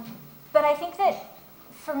 But I think that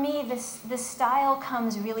for me, this style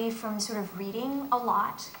comes really from sort of reading a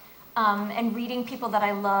lot, and reading people that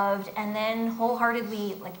I loved, and then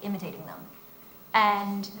wholeheartedly, like, imitating them.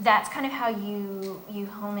 And that's kind of how you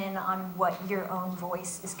home in on what your own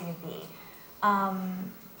voice is going to be.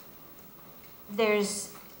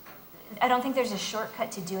 I don't think there's a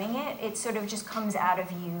shortcut to doing it. It sort of just comes out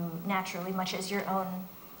of you naturally, much as your own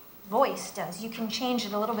voice does. You can change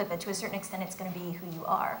it a little bit, but to a certain extent, it's going to be who you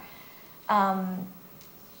are. And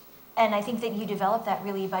I think that you develop that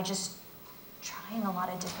really by just trying a lot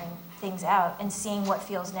of different things out and seeing what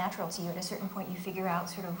feels natural to you. At a certain point, you figure out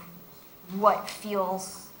sort of what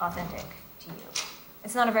feels authentic to you.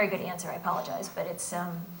 It's not a very good answer, I apologize, but it's,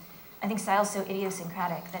 I think style's so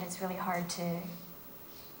idiosyncratic that it's really hard to,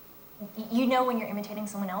 when you're imitating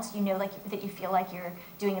someone else, that you feel like you're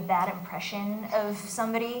doing a bad impression of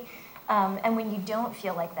somebody, and when you don't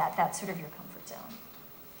feel like that, that's sort of your comfort zone.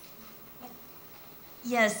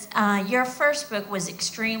 Yes, your first book was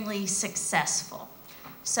extremely successful.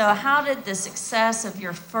 So how did the success of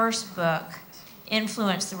your first book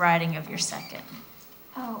influence the writing of your second?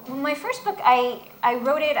 Oh, well, my first book, I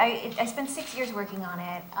wrote it, I spent 6 years working on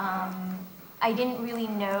it. I didn't really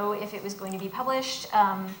know if it was going to be published.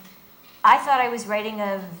 I thought I was writing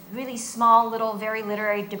a really small, little, very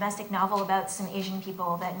literary domestic novel about some Asian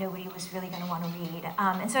people that nobody was really going to want to read.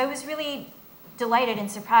 And so I was really delighted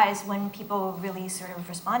and surprised when people really sort of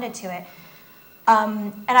responded to it.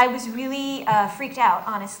 And I was really freaked out,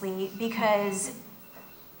 honestly, because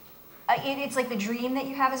it's like the dream that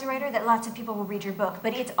you have as a writer, that lots of people will read your book,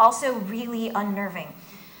 but it's also really unnerving.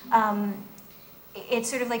 It's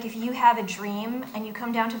sort of like if you have a dream and you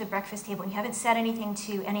come down to the breakfast table and you haven't said anything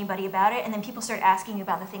to anybody about it, and then people start asking you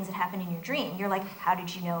about the things that happened in your dream. You're like, how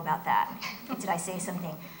did you know about that? Did I say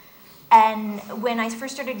something? And when I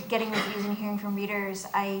first started getting reviews and hearing from readers,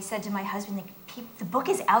 I said to my husband, like, the book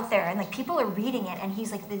is out there, and like people are reading it, and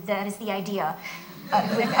he's like, that is the idea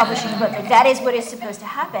with publishing a book. Like, that is what is supposed to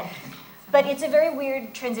happen. But it's a very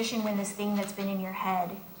weird transition when this thing that's been in your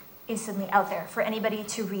head is suddenly out there for anybody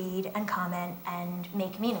to read and comment and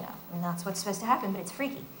make meaning of. And that's what's supposed to happen, but it's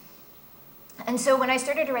freaky. And so when I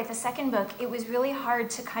started to write the second book, it was really hard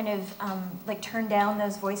to kind of like turn down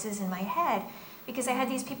those voices in my head, because I had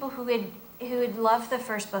these people who had loved the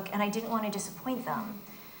first book, and I didn't want to disappoint them.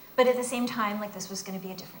 But at the same time, like, this was going to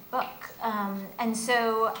be a different book. And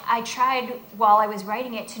so I tried, while I was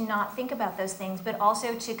writing it, to not think about those things, but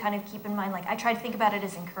also to kind of keep in mind, like, I tried to think about it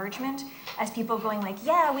as encouragement, as people going like,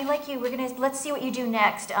 yeah, we like you, let's see what you do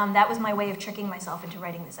next. That was my way of tricking myself into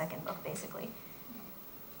writing the second book, basically.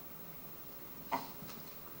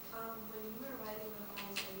 When you were writing the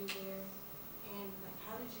files everywhere, and like,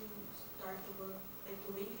 how did you start the book? Like,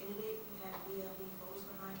 the way you ended it, you had me leave photos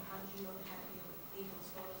behind. How did you know that had to leave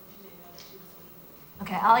those photos, and you didn't know that she was leaving?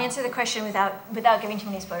 Okay, I'll answer the question without giving too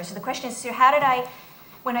many spoilers. So the question is, so how did I,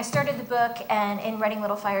 when I started the book and in writing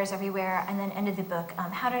Little Fires Everywhere and then ended the book,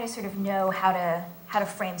 how did I sort of know how to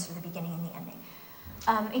frame sort of the beginning and the ending?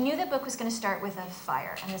 I knew the book was going to start with a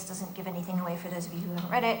fire, and this doesn't give anything away for those of you who haven't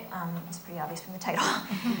read it. It's pretty obvious from the title.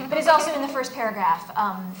 But it's also in the first paragraph,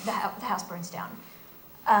 the house burns down.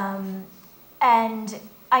 And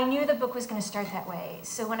I knew the book was going to start that way.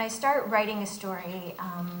 So when I start writing a story,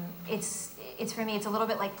 it's for me, it's a little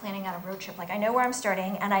bit like planning out a road trip. Like, I know where I'm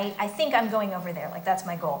starting, and I think I'm going over there. Like, that's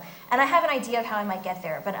my goal. And I have an idea of how I might get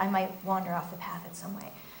there, but I might wander off the path in some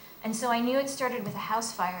way. And so I knew it started with a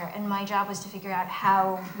house fire, and my job was to figure out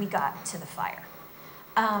how we got to the fire.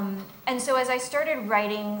 And so as I started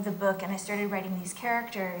writing the book and I started writing these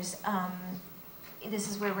characters, this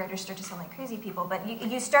is where writers start to sound like crazy people, but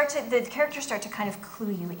the characters start to kind of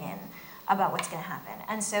clue you in about what's going to happen.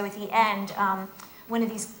 And so at the end,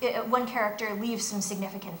 one character leaves some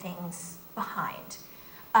significant things behind.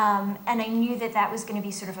 And I knew that that was going to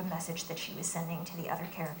be sort of a message that she was sending to the other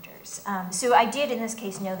characters. So I did, in this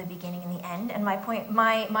case, know the beginning and the end, and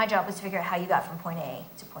my job was to figure out how you got from point A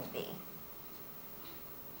to point B.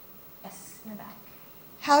 Yes, in the back.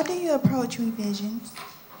 How do you approach revisions?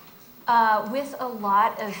 With a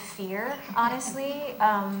lot of fear, honestly.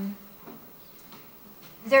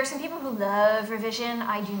 There are some people who love revision.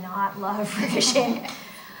 I do not love revision.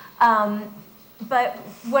 But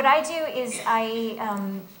what I do is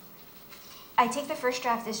I take the first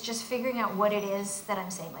draft as just figuring out what it is that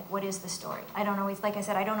I'm saying, like, what is the story? I don't always, like I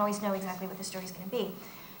said, I don't always know exactly what the story's going to be.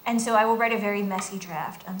 And so I will write a very messy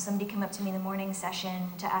draft. Somebody came up to me in the morning session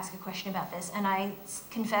to ask a question about this, and I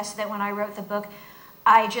confessed that when I wrote the book,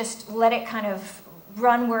 I just let it kind of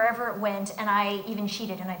run wherever it went, and I even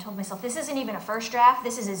cheated, and I told myself, this isn't even a first draft,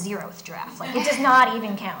 this is a 0th draft. Like, it does not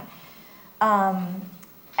even count.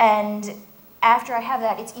 And after I have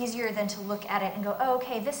that, it's easier than to look at it and go, oh,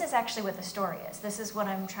 okay, this is actually what the story is. This is what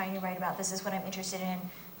I'm trying to write about. This is what I'm interested in.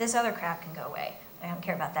 This other crap can go away. I don't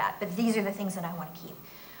care about that. But these are the things that I want to keep.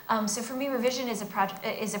 So for me, revision is a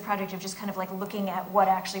project of just kind of like looking at what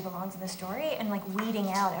actually belongs in the story and like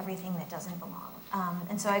weeding out everything that doesn't belong.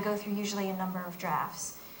 And so I go through usually a number of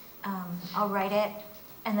drafts. I'll write it,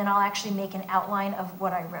 and then I'll actually make an outline of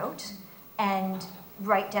what I wrote and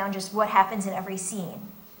write down just what happens in every scene.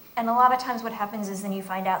 And a lot of times what happens is then you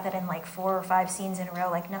find out that in like 4 or 5 scenes in a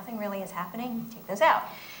row, like nothing really is happening, take those out.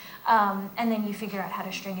 And then you figure out how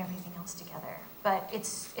to string everything else together. But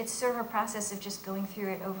it's sort of a process of just going through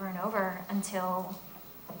it over and over until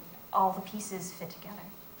all the pieces fit together.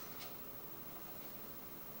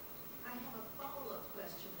 I have a follow-up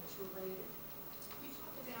question that's related. You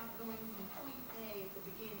talked about going from point A at the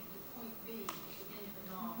beginning to point B at the end of the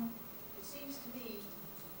novel. It seems to me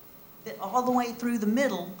that all the way through the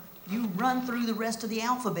middle, you run through the rest of the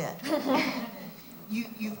alphabet.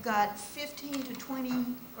 You've got 15 to 20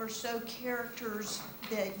 or so characters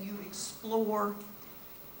that you explore.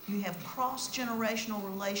 You have cross-generational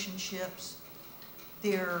relationships.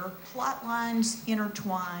 Their plot lines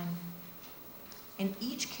intertwine. And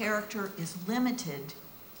each character is limited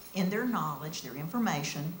in their knowledge, their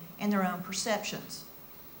information, and their own perceptions.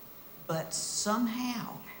 But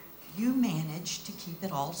somehow, you manage to keep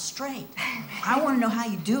it all straight. I want to know how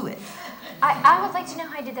you do it. I would like to know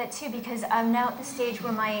how I did that too, because I'm now at the stage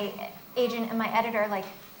where my agent and my editor are like,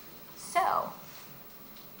 so,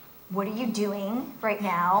 what are you doing right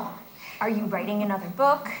now? Are you writing another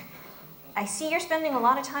book? I see you're spending a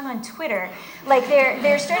lot of time on Twitter. Like,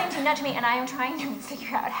 they're starting to nudge me, and I am trying to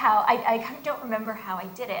figure out how. I kind of don't remember how I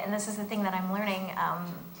did it, and this is the thing that I'm learning.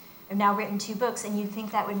 I've now written 2 books, and you'd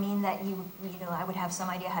think that would mean that I would have some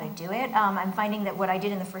idea how to do it. I'm finding that what I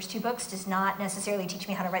did in the first 2 books does not necessarily teach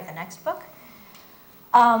me how to write the next book.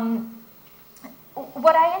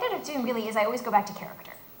 What I ended up doing really is I always go back to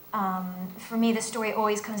character. For me, the story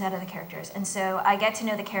always comes out of the characters, and so I get to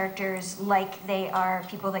know the characters like they are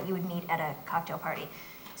people that you would meet at a cocktail party.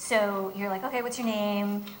 So you're like, okay, what's your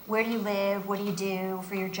name? Where do you live? What do you do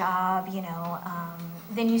for your job?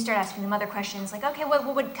 Then you start asking them other questions like, okay,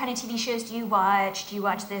 what kind of TV shows do you watch? Do you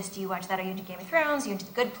watch this? Do you watch that? Are you into Game of Thrones? Are you into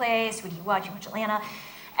The Good Place? What do you watch? You watch Atlanta?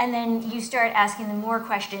 And then you start asking them more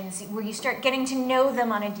questions where you start getting to know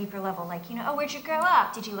them on a deeper level. Like, you know, oh, where'd you grow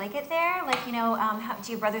up? Did you like it there? Like, you know,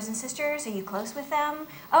 do you have brothers and sisters? Are you close with them?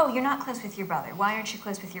 Oh, you're not close with your brother. Why aren't you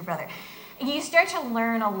close with your brother? You start to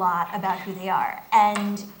learn a lot about who they are.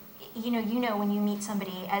 And, you know when you meet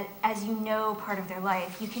somebody, as you know part of their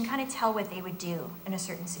life, you can kind of tell what they would do in a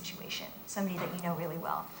certain situation, somebody that you know really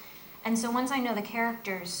well. And so once I know the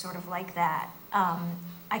characters sort of like that,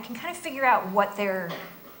 I can kind of figure out what their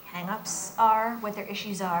hang-ups are, what their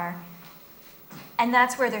issues are, and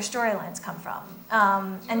that's where their storylines come from.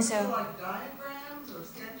 And so, like diagrams or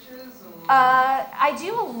sketches? Or? I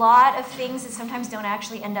do a lot of things that sometimes don't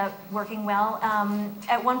actually end up working well.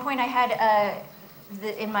 At one point I had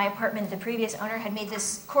in my apartment, the previous owner had made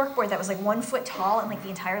this corkboard that was like 1 foot tall and like the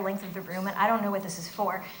entire length of the room, and I don't know what this is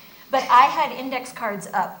for. But I had index cards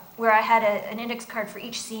up where I had an index card for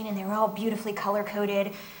each scene, and they were all beautifully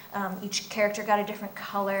color-coded. Each character got a different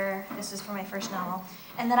color. This was for my first novel.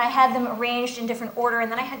 And then I had them arranged in different order, and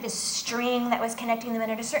then I had this string that was connecting them,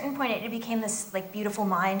 and at a certain point it became this like beautiful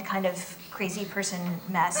mind kind of crazy person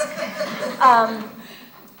mess.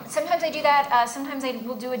 Sometimes I do that. Sometimes I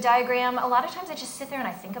will do a diagram. A lot of times I just sit there and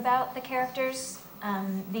I think about the characters.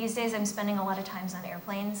 These days I'm spending a lot of times on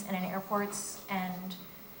airplanes and in airports, and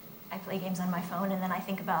I play games on my phone, and then I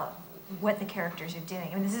think about what the characters are doing.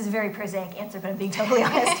 I mean, this is a very prosaic answer, but I'm being totally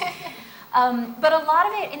honest. But a lot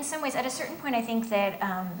of it, in some ways, at a certain point, I think that,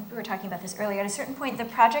 we were talking about this earlier, at a certain point, the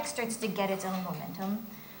project starts to get its own momentum.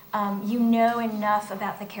 You know enough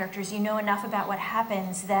about the characters, you know enough about what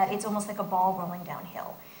happens that it's almost like a ball rolling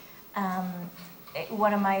downhill.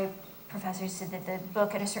 One of my professors said that the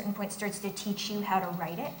book, at a certain point, starts to teach you how to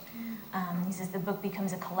write it. He says the book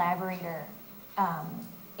becomes a collaborator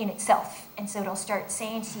in itself. And so it'll start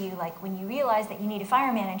saying to you, like, when you realize that you need a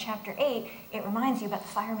fireman in chapter 8, it reminds you about the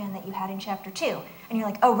fireman that you had in chapter 2. And you're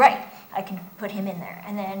like, oh, right, I can put him in there.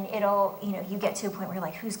 And then it'll, you get to a point where you're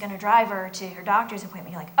like, who's gonna drive her to her doctor's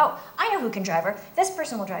appointment? You're like, oh, I know who can drive her. This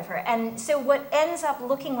person will drive her. And so what ends up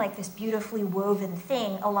looking like this beautifully woven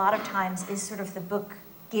thing, a lot of times, is sort of the book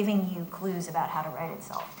giving you clues about how to write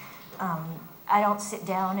itself. I don't sit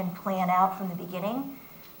down and plan out from the beginning,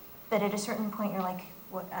 but at a certain point you're like,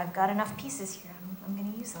 well, I've got enough pieces here, I'm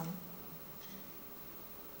going to use them.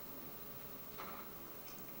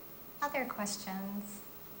 Other questions?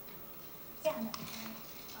 Yeah. I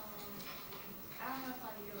don't know if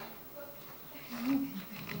I need to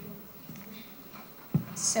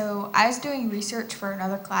So I was doing research for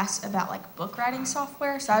another class about like book writing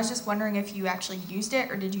software, so I was just wondering if you actually used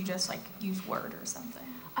it, or did you just like use Word or something?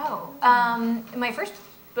 Oh, my first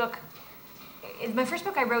book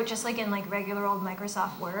I wrote just like in like regular old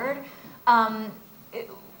Microsoft Word,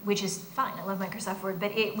 which is fine. I love Microsoft Word,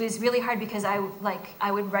 but it was really hard because I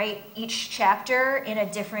would write each chapter in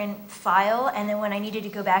a different file, and then when I needed to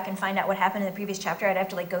go back and find out what happened in the previous chapter, I'd have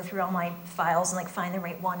to like go through all my files and like find the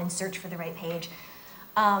right one and search for the right page.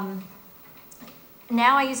 Now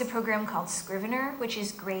I use a program called Scrivener, which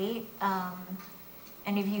is great.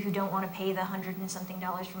 Any of you who don't want to pay the $100 and something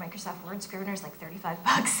for Microsoft Word, Scrivener is like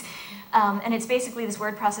 $35. And it's basically this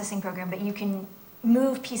word processing program, but you can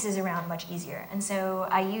move pieces around much easier. And so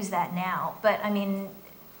I use that now. But I mean,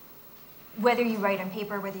 whether you write on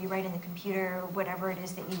paper, whether you write in the computer, whatever it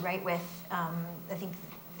is that you write with, I think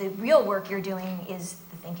the real work you're doing is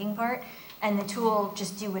the thinking part. And the tool,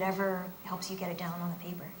 just do whatever helps you get it down on the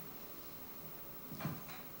paper.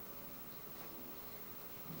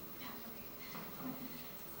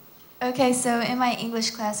 Okay, so in my English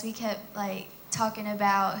class, we kept like talking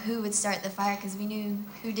about who would start the fire because we knew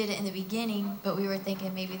who did it in the beginning, but we were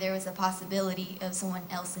thinking maybe there was a possibility of someone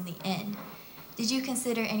else in the end. Did you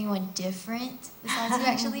consider anyone different besides who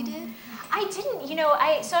actually did? I didn't,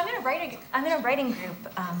 so I'm in a writing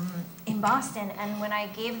group in Boston, and when I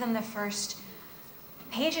gave them the first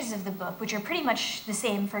pages of the book, which are pretty much the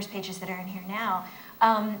same first pages that are in here now,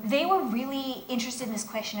 they were really interested in this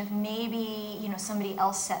question of maybe, somebody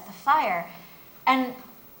else set the fire. And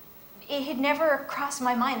it had never crossed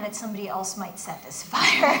my mind that somebody else might set this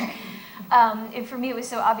fire. For me, it was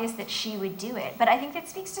so obvious that she would do it. But I think that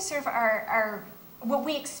speaks to sort of our what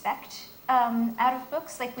we expect out of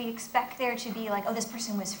books. Like, we expect there to be like, oh, this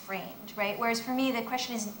person was framed, right? Whereas for me, the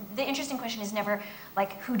interesting question is never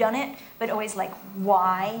like who done it, but always like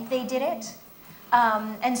why they did it.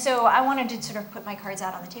 And so I wanted to sort of put my cards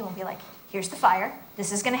out on the table and be like, here's the fire,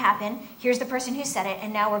 this is going to happen, here's the person who set it,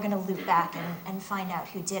 and now we're going to loop back and find out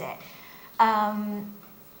who did it.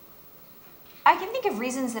 I can think of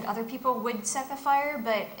reasons that other people would set the fire,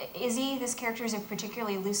 but Izzy, this character, is a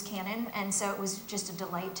particularly loose cannon, and so it was just a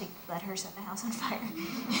delight to let her set the house on fire.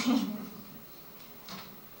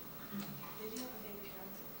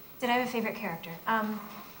 Did I have a favorite character?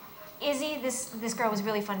 Izzy, this girl was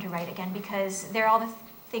really fun to write again because they're all the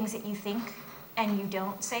things that you think and you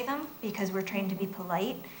don't say them because we're trained to be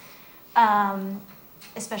polite.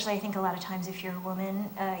 Especially I think a lot of times if you're a woman,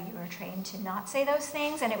 you are trained to not say those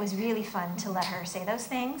things, and it was really fun to let her say those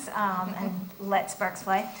things and let sparks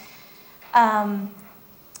fly.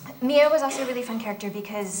 Mia was also a really fun character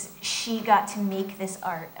because she got to make this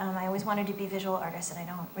art. I always wanted to be a visual artist, and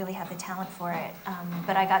I don't really have the talent for it,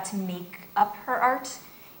 but I got to make up her art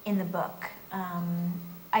in the book.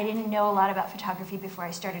 I didn't know a lot about photography before I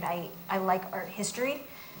started. I like art history.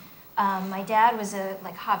 My dad was a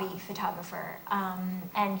hobby photographer,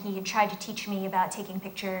 and he had tried to teach me about taking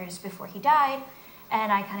pictures before he died, and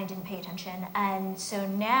I kind of didn't pay attention. And so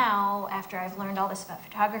now, after I've learned all this about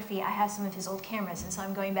photography, I have some of his old cameras, and so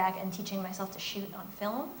I'm going back and teaching myself to shoot on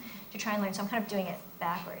film to try and learn. So I'm kind of doing it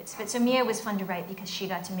backwards. But so Mia was fun to write because she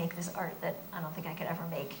got to make this art that I don't think I could ever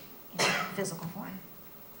make in physical form.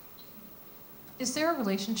 Is there a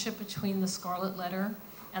relationship between the Scarlet Letter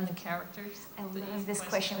and the characters? I love this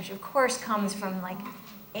question, which of course comes from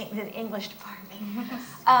the English department.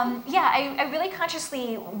 Yeah, I really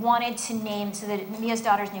consciously wanted to name, so that Mia's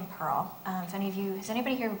daughter's named Pearl. If any of you, has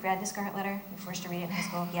anybody here read the Scarlet Letter? You were forced to read it in high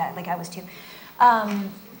school? Yeah, I was too.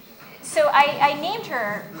 So I named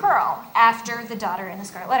her Pearl after the daughter in the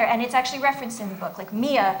Scarlet Letter, and it's actually referenced in the book.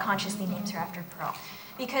 Mia consciously names her after Pearl.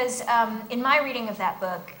 Because in my reading of that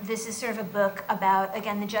book, this is sort of a book about,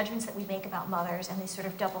 again, the judgments that we make about mothers and these sort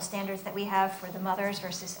of double standards that we have for the mothers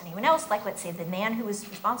versus anyone else, like let's say the man who was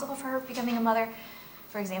responsible for her becoming a mother,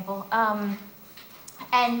 for example.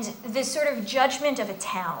 And this sort of judgment of a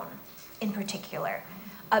town in particular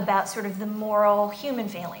about sort of the moral human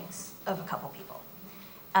failings of a couple people.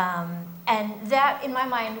 And that, in my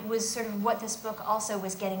mind, was sort of what this book also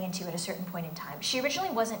was getting into at a certain point in time. She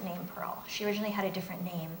originally wasn't named Pearl. She originally had a different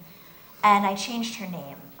name. And I changed her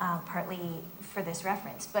name, partly for this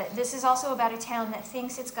reference. But this is also about a town that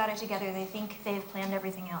thinks it's got it together. They think they've planned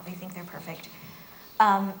everything out. They think they're perfect.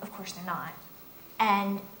 Of course, they're not.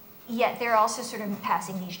 And yet, they're also sort of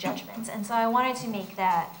passing these judgments. And so I wanted to make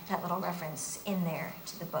that little reference in there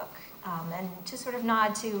to the book, and to sort of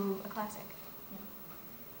nod to a classic.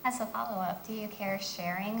 As a follow-up, do you care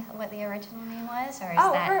sharing what the original name was, or is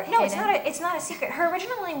no, hidden? it's not a secret. Her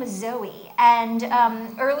original name was Zoe, and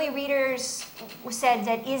early readers said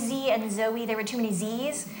that Izzy and Zoe, there were too many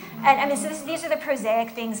Z's. And I mean, so these are the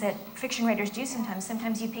prosaic things that fiction writers do sometimes.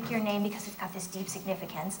 Sometimes you pick your name because it's got this deep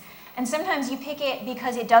significance, and sometimes you pick it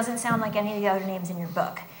because it doesn't sound like any of the other names in your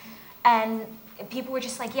book. And people were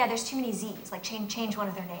just like, yeah, there's too many Z's, like change one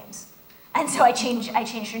of their names. And so I changed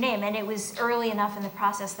her name, and it was early enough in the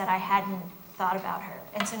process that I hadn't thought about her.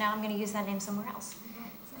 And so now I'm going to use that name somewhere else.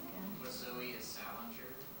 Was Zoe a Salinger?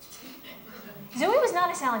 Zoe was not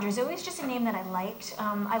a Salinger. Zoe was just a name that I liked.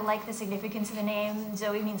 I like the significance of the name.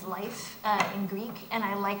 Zoe means life in Greek, and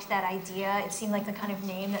I liked that idea. It seemed like the kind of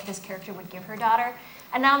name that this character would give her daughter.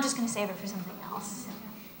 And now I'm just going to save it for something else. So,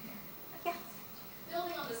 yeah.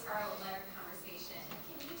 Building on the Scarlet Letter conversation,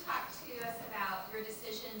 can you talk to us about your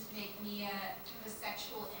decision to make Mia a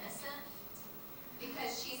sexual innocent?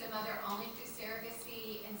 Because she's a mother only through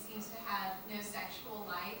surrogacy and seems to have no sexual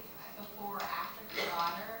life before or after her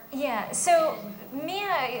daughter. Yeah, so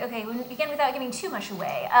Mia, okay, again, without giving too much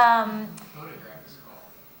away,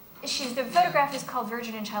 the photograph is called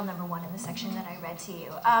Virgin and Child Number 1 in the section that I read to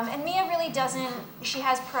you. And Mia really doesn't, she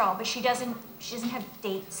has Pearl, but she doesn't have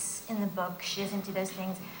dates in the book. She doesn't do those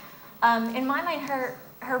things. In my mind,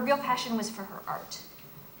 her real passion was for her art.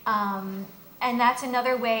 And that's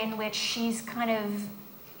another way in which she's kind of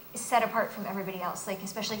set apart from everybody else, like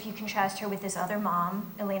especially if you contrast her with this other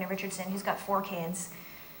mom, Elena Richardson, who's got 4 kids.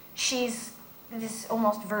 She's this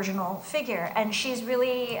almost virginal figure, and she's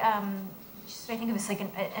really, I think of it as like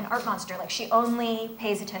an art monster. Like she only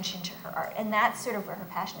pays attention to her art, and that's sort of where her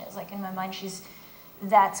passion is. Like in my mind,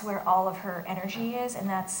 that's where all of her energy is, and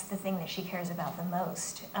that's the thing that she cares about the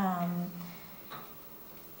most.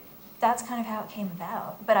 That's kind of how it came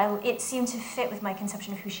about, but it seemed to fit with my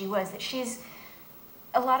conception of who she was. That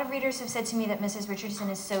a lot of readers have said to me that Mrs. Richardson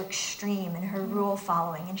is so extreme in her rule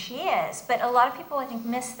following, and she is. But a lot of people, I think,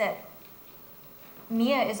 miss that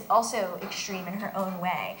Mia is also extreme in her own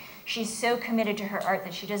way. She's so committed to her art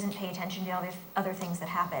that she doesn't pay attention to all the other things that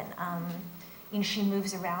happen. She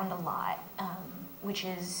moves around a lot, which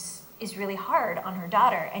is really hard on her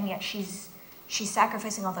daughter, and yet she's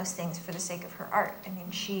sacrificing all those things for the sake of her art. I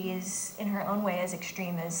mean, she is, in her own way, as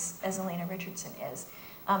extreme as Elena Richardson is.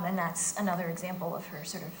 And that's another example of her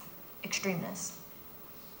sort of extremeness.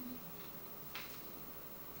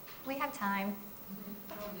 We have time.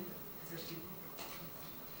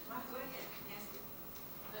 My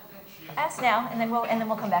ask now, and then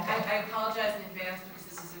we'll come back. I apologize in advance because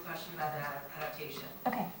this is a question about the adaptation.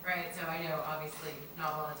 Okay. Right, so I know obviously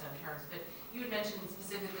novel on its own terms, but you had mentioned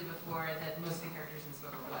specifically before that most of the characters in this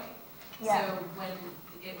book are white. Yeah. So when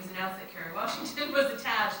it was announced that Kerry Washington was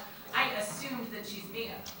attached, I assumed that she's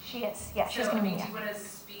Mia. She is, yeah, she's So, going to be do Mia. you want to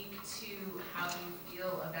speak to how you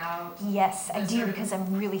feel about? Yes, I the do, sort of- because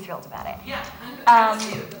I'm really thrilled about it. Yeah, I was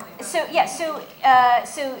too. So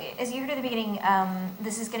as you heard at the beginning,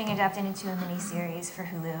 this is getting adapted into a mini-series for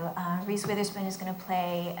Hulu. Reese Witherspoon is going to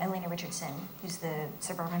play Elena Richardson, who's the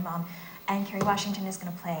suburban mom, and Kerry Washington is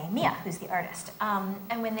going to play Mia, who's the artist.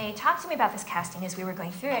 And when they talked to me about this casting as we were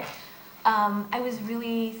going through it, I was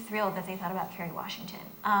really thrilled that they thought about Kerry Washington.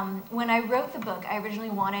 When I wrote the book, I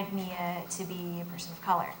originally wanted Mia to be a person of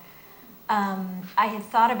color. I had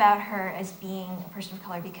thought about her as being a person of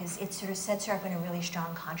color because it sort of sets her up in a really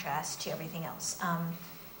strong contrast to everything else.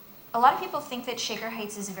 A lot of people think that Shaker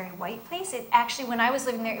Heights is a very white place. It actually, when I was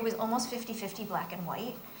living there, it was almost 50-50 black and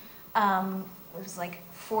white. It was like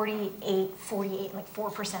 48, like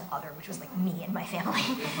 4% other, which was like me and my family.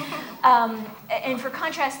 And for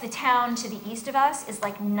contrast, the town to the east of us is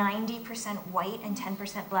like 90% white and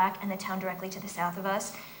 10% black, and the town directly to the south of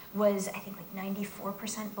us was, I think, like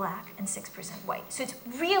 94% black and 6% white. So it's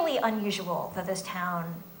really unusual that this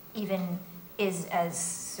town even is as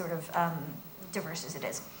sort of diverse as it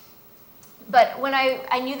is. But when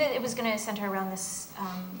I knew that it was going to center around this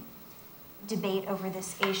debate over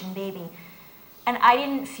this Asian baby, and I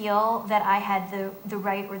didn't feel that I had the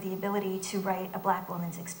right or the ability to write a black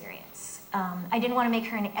woman's experience. I didn't want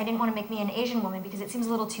to make me an Asian woman because it seems a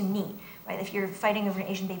little too neat, right? If you're fighting over an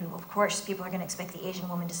Asian baby, well, of course, people are going to expect the Asian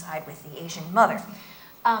woman to side with the Asian mother.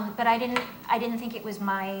 But I didn't think it was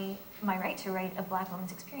my right to write a black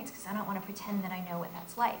woman's experience because I don't want to pretend that I know what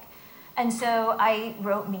that's like. And so I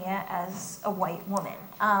wrote Mia as a white woman.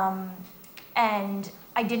 And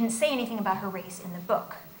I didn't say anything about her race in the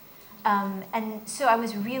book. And so I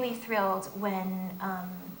was really thrilled when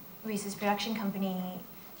Reese's production company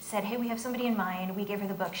said, hey, we have somebody in mind. We gave her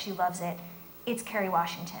the book. She loves it. It's Kerry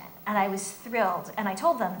Washington. And I was thrilled. And I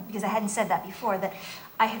told them, because I hadn't said that before, that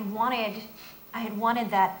I had wanted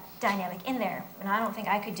that dynamic in there. And I don't think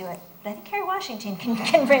I could do it. But I think Kerry Washington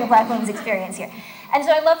can bring a black woman's experience here. And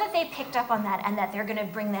so I love that they picked up on that and that they're going to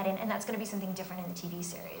bring that in. And that's going to be something different in the TV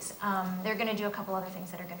series. They're going to do a couple other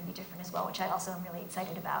things that are going to be different as well, which I also am really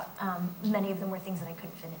excited about. Many of them were things that I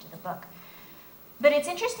couldn't fit into the book. But it's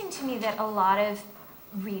interesting to me that a lot of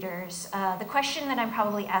readers, the question that I'm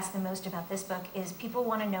probably asked the most about this book is people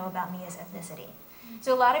want to know about Mia's ethnicity.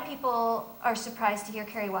 So a lot of people are surprised to hear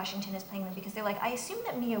Kerry Washington is playing them because they're like, I assumed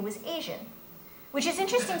that Mia was Asian, which is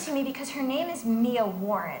interesting to me because her name is Mia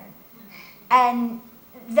Warren. And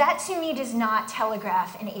that to me does not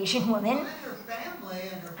telegraph an Asian woman. And her family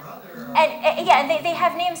and her brother. And yeah, they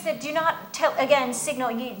have names that do not tell, again,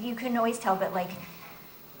 signal, you can always tell, but like,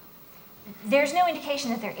 there's no indication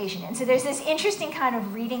that they're Asian. And so there's this interesting kind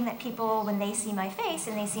of reading that people, when they see my face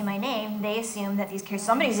and they see my name, they assume that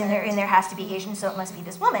somebody's in there has to be Asian, so it must be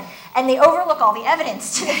this woman. And they overlook all the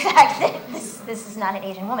evidence to the fact that this is not an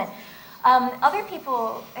Asian woman. Other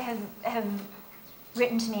people have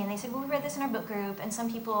written to me and they said, well, we read this in our book group, and some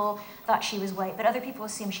people thought she was white, but other people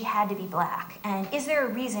assumed she had to be black. And is there a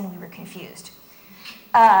reason we were confused?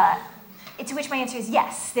 To which my answer is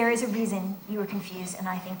yes, there is a reason you were confused, and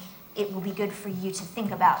I think it will be good for you to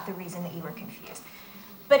think about the reason that you were confused.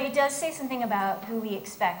 But it does say something about who we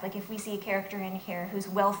expect. Like if we see a character in here who's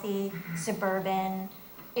wealthy, suburban,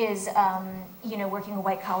 is working a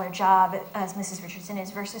white-collar job, as Mrs. Richardson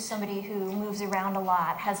is, versus somebody who moves around a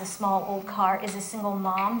lot, has a small old car, is a single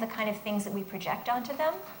mom, the kind of things that we project onto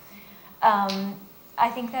them. I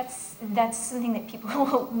think that's something that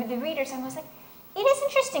people, the readers, I was like, it is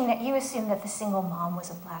interesting that you assume that the single mom was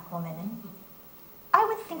a black woman. And I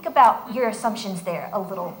would think about your assumptions there a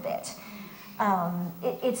little bit.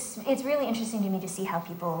 It's really interesting to me to see how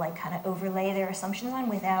people like kind of overlay their assumptions on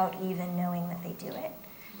without even knowing that they do it.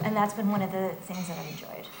 And that's been one of the things that I've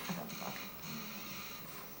enjoyed about the book.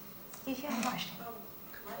 Steve, you have a question?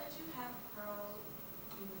 Why did you have Pearl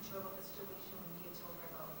be mature about the situation when Mia told her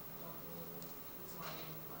about the whole reason?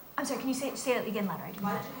 I'm sorry, can you say that again louder?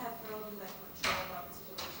 Why did you have Pearl be like mature about the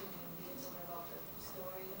situation when Mia told her about the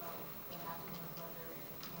story about what happened with her brother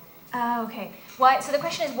and Okay. So the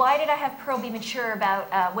question is, why did I have Pearl be mature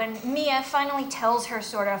about when Mia finally tells her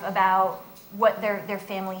sort of about what their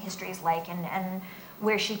family history is like and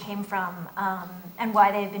where she came from and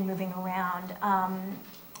why they've been moving around.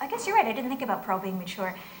 I guess you're right, I didn't think about Pearl being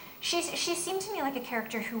mature. She seemed to me like a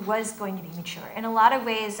character who was going to be mature. In a lot of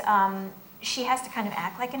ways, she has to kind of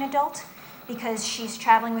act like an adult because she's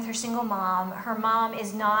traveling with her single mom. Her mom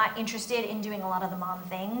is not interested in doing a lot of the mom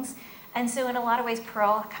things. And so in a lot of ways,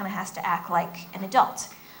 Pearl kind of has to act like an adult.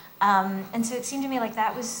 And so it seemed to me like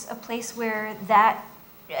that was a place where that,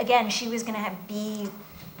 again, she was going to be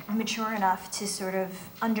mature enough to sort of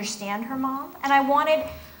understand her mom. And I wanted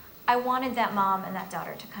that mom and that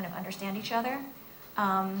daughter to kind of understand each other.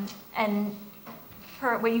 And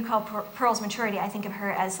what you call Pearl's maturity, I think of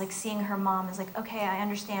her as like seeing her mom as like, okay, I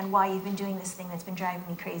understand why you've been doing this thing that's been driving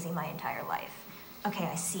me crazy my entire life. Okay,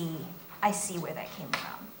 I see where that came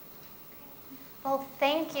from. Well,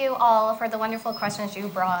 thank you all for the wonderful questions you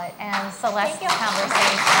brought and Celeste's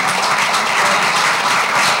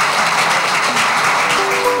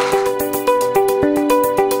conversation.